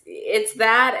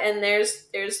 and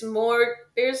there's more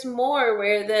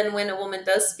where then when a woman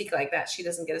does speak like that, she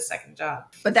doesn't get a second job.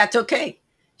 But that's okay.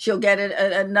 She'll get it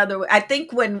another. I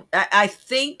think I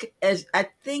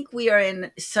think we are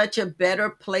in such a better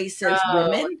place as Oh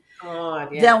women God,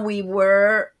 yeah. than we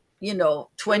were,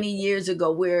 20 years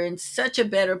ago. We're in such a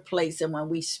better place, and when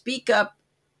we speak up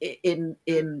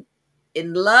in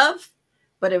love,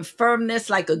 but in firmness,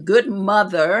 like a good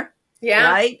mother,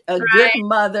 Yeah, right? A good right.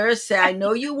 mother say, I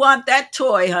know you want that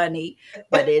toy, honey,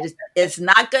 but it's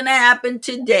not going to happen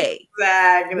today. We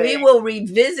Exactly. will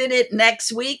revisit it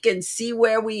next week and see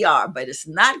where we are, but it's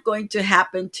not going to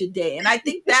happen today. And I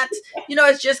think that's,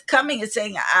 it's just coming and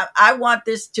saying, I want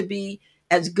this to be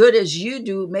as good as you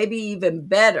do, maybe even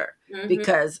better, Hmm.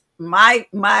 because my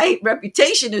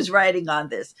reputation is riding on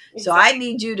this. So I Exactly.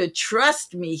 need you to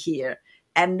trust me here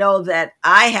and know that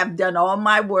I have done all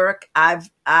my work. I'm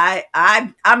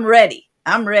ready.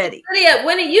 I'm ready. Lydia,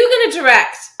 when are you going to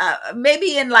direct?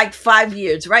 Maybe in like 5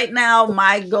 years. Right now,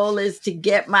 my goal is to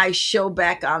get my show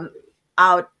back on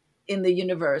out in the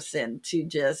universe and to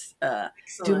just do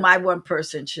Excellent. my one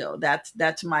person show.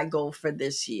 That's my goal for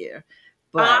this year.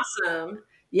 But Awesome.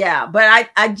 yeah, but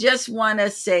I just want to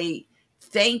say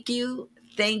thank you,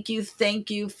 thank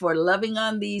you for loving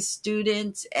on these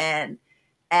students, and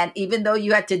even though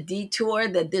you had to detour,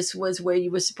 that this was where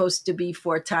you were supposed to be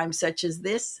for a time such as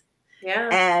this,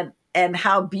 Yeah. and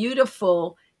how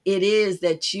beautiful it is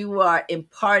that you are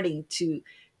imparting to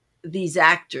these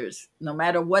actors, no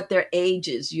matter what their age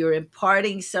is. You're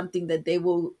imparting something that they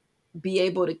will be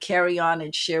able to carry on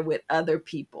and share with other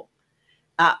people.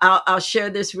 I'll share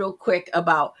this real quick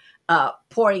about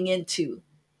pouring into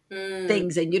Mm,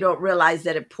 things, and you don't realize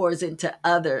that it pours into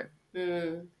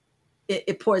mm.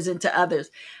 it pours into others.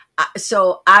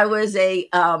 So I was a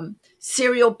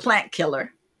serial plant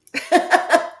killer.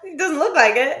 It doesn't look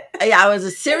like it. Yeah, I was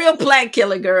a serial plant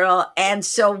killer girl. And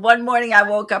so one morning I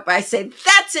woke up, I said,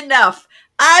 that's enough.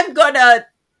 I am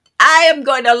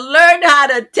going to learn how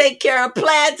to take care of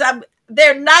plants.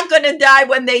 They're not going to die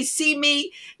when they see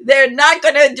me. They're not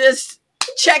going to just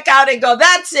check out and go,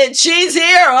 that's it. She's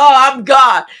here. Oh, I'm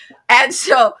gone. And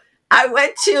so I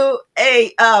went to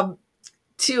a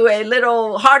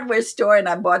little hardware store, and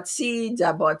I bought seeds.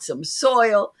 I bought some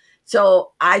soil.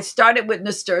 So I started with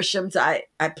nasturtiums. I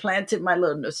planted my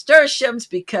little nasturtiums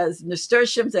because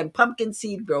nasturtiums and pumpkin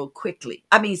seed grow quickly.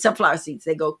 I mean, sunflower seeds,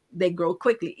 they grow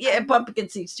quickly. Yeah, and pumpkin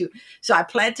seeds too. So I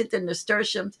planted the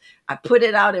nasturtiums. I put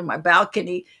it out in my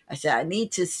balcony. I said, I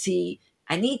need to see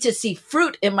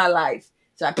fruit in my life.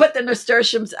 So I put the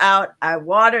nasturtiums out. I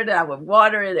watered it. I would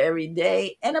water it every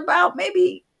day. And about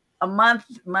maybe a month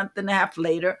and a half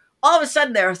later, all of a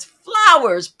sudden there's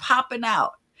flowers popping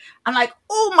out. I'm like,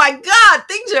 oh my God,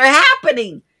 things are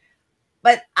happening.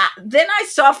 But then I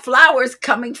saw flowers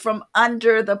coming from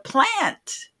under the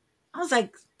plant. I was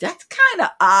like, that's kind of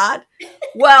odd.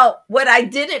 Well, what I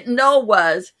didn't know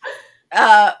was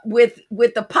with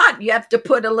the pot, you have to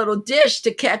put a little dish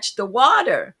to catch the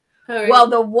water. Oh, Well,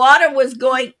 the water was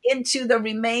going into the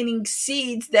remaining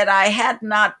seeds that I had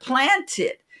not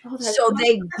planted. oh, that's So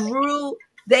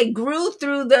they grew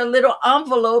through the little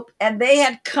envelope, and they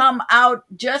had come out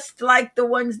just like the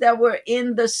ones that were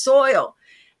in the soil.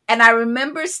 And I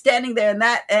remember standing there, and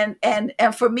that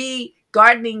and for me,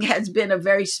 gardening has been a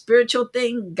very spiritual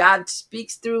thing. God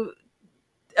speaks through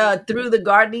the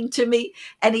gardening to me,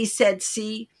 and he said,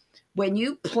 see, when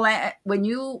you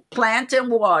plant and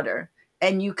water,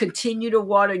 and you continue to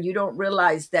water, you don't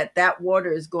realize that that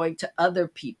water is going to other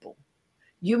people.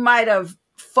 You might have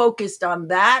focused on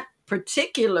that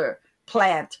particular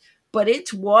plant, but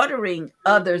it's watering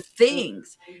other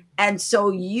things. And so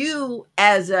you,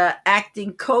 as a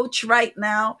acting coach right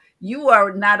now, you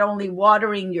are not only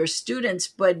watering your students,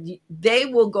 but they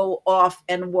will go off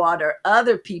and water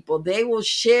other people. They will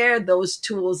share those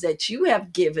tools that you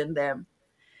have given them,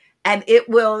 and it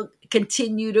will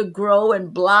continue to grow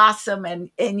and blossom.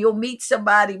 And you'll meet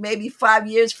somebody maybe 5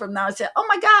 years from now and say, oh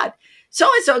my God, so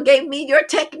and so gave me your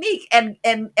technique. And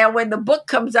when the book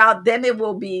comes out, then it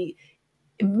will be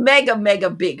mega mega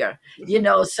bigger,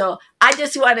 so I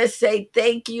just want to say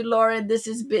thank you, Loren. This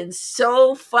has been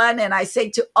so fun, and I say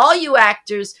to all you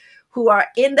actors who are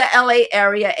in the LA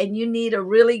area and you need a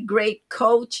really great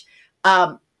coach,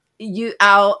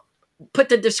 I'll put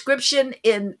the description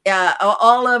in,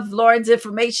 all of Loren's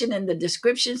information in the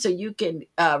description, so you can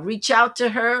reach out to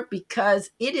her,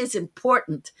 because it is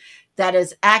important that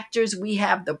as actors we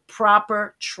have the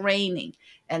proper training.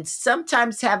 And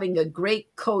sometimes having a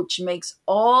great coach makes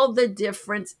all the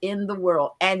difference in the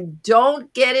world. And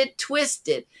don't get it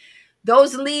twisted.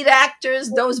 Those lead actors,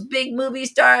 those big movie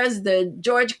stars, the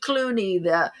George Clooney,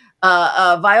 the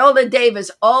Viola Davis,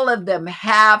 all of them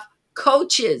have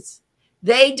coaches.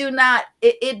 They do not,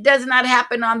 it does not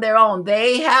happen on their own.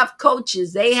 They have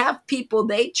coaches. They have people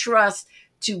they trust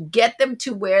to get them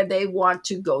to where they want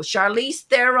to go. Charlize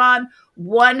Theron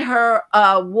won her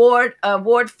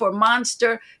award for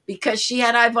Monster because she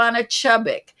had Ivana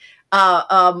Chubbuck.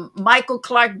 Michael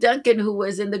Clark Duncan, who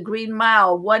was in The Green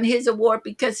Mile, won his award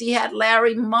because he had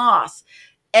Larry Moss.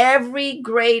 Every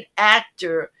great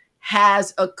actor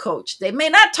has a coach. They may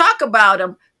not talk about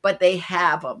them, but they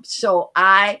have them. So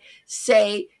I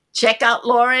say, check out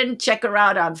Loren. Check her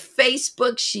out on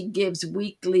Facebook. She gives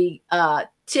weekly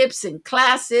tips and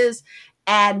classes.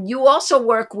 And you also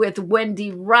work with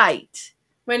Wendy Wright.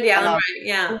 Wendy Allen Wright,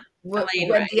 yeah. Elaine Wright.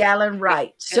 Wendy Allen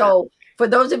Wright. So for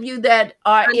those of you that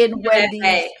are in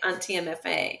Wendy's on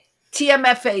TMFA.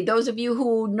 TMFA, those of you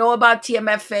who know about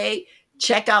TMFA,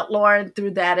 check out Loren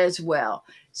through that as well.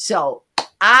 So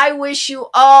I wish you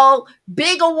all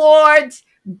big awards,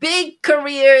 big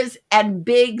careers, and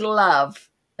big love.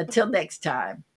 Until next time.